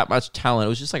if you had that much talent, it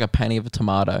was just like a painting of a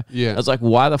tomato." Yeah. I was like,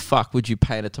 "Why the fuck would you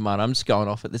paint a tomato? I'm just going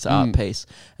off at this art piece."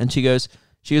 And she goes,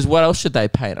 "What else should they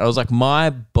paint?" I was like,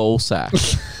 "My ball sack."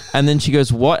 And then she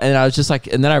goes, "What?" And I was just like,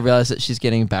 and then I realized that she's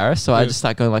getting embarrassed. So I just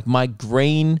start going like, my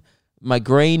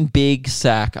green big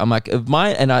sack. I'm like, if my,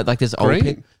 and I like, there's old Green?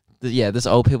 people. Yeah, there's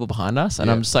old people behind us. And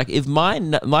Yeah. I'm just like, if my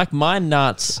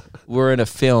nuts were in a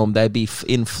film, they'd be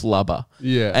in flubber.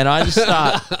 Yeah. And I just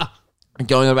start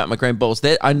going on about my green balls.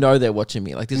 I know they're watching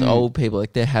me. Like these old people,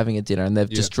 like they're having a dinner and they've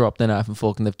just dropped their knife and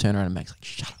fork and they've turned around and Meg's like,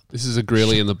 "Shut up. This is a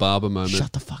Grilly and the Barber moment.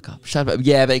 Shut the fuck up. Shut up."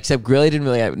 Yeah, but except Grilly didn't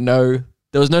really know.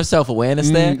 There was no self-awareness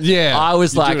there. yeah. I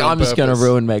was You like, do it on I'm just going to purpose.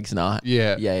 ruin Meg's night.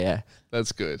 Yeah. Yeah.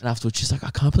 That's good. And afterwards, she's like,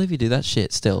 "I can't believe you do that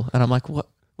shit still." And I'm like, "What?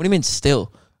 What do you mean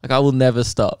still? Like, I will never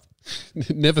stop."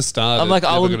 Never started. I'm like,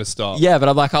 never "I will going to stop. Yeah, but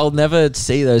I'm like, I'll never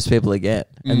see those people again.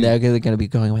 And they're going to be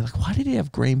going away like, "Why did he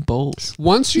have green balls?"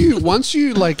 Once you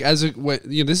like as a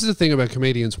you know, this is the thing about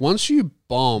comedians. Once you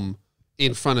bomb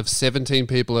in front of 17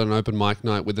 people at an open mic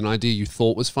night with an idea you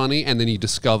thought was funny, and then you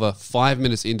discover 5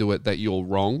 minutes into it that you're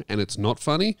wrong and it's not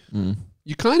funny,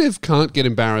 you kind of can't get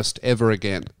embarrassed ever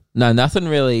again. No, nothing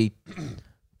really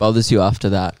bothers you after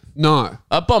that. No.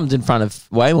 I bombed in front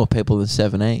of way more people than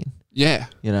 17, Yeah.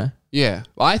 you know? Yeah.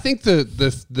 I think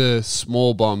the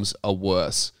small bombs are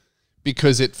worse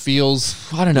because it feels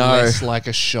I don't know. less like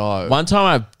a show. One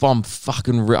time I bombed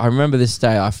I remember this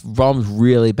day, I bombed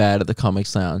really bad at the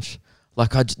Comics Lounge.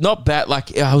 Like, not bad,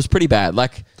 like, I was pretty bad.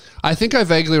 Like, I think I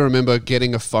vaguely remember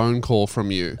getting a phone call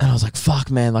from you. and I was like, fuck,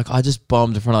 man, like, I just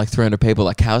bombed in front of like 300 people.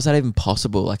 Like, how is that even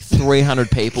possible? Like, 300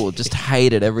 people just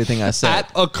hated everything I said.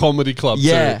 At a comedy club,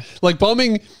 Yeah. too. Like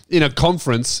bombing in a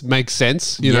conference makes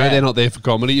sense. You know, Yeah. they're not there for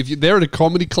comedy. If they're at a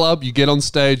comedy club, you get on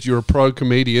stage, you're a pro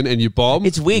comedian, and you bomb.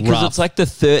 It's weird because rough. it's like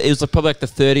it was like probably like the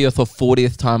 30th or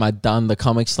 40th time I'd done the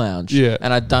Comics Lounge. Yeah.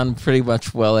 And I'd done pretty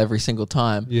much well every single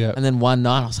time. Yeah. And then one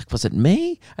night I was like, was it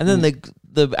me? And then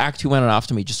the act who went on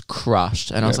after me just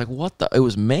crushed. And I was like, what the? It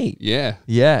was me. Yeah.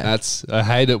 Yeah. I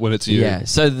hate it when it's you. Yeah.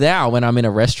 So now when I'm in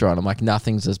a restaurant, I'm like,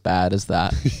 nothing's as bad as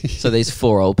that. So these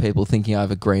 4 old people thinking I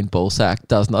have a green ball sack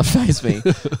does not faze me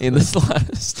in the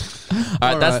slightest. All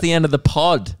right. That's right. the end of the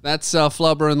pod. That's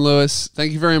Flubber and Lewis.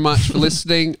 Thank you very much for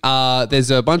listening.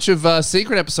 There's a bunch of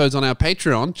secret episodes on our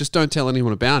Patreon. Just don't tell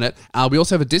anyone about it. We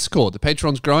also have a Discord. The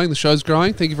Patreon's growing. The show's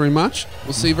growing. Thank you very much.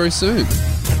 We'll see you very soon.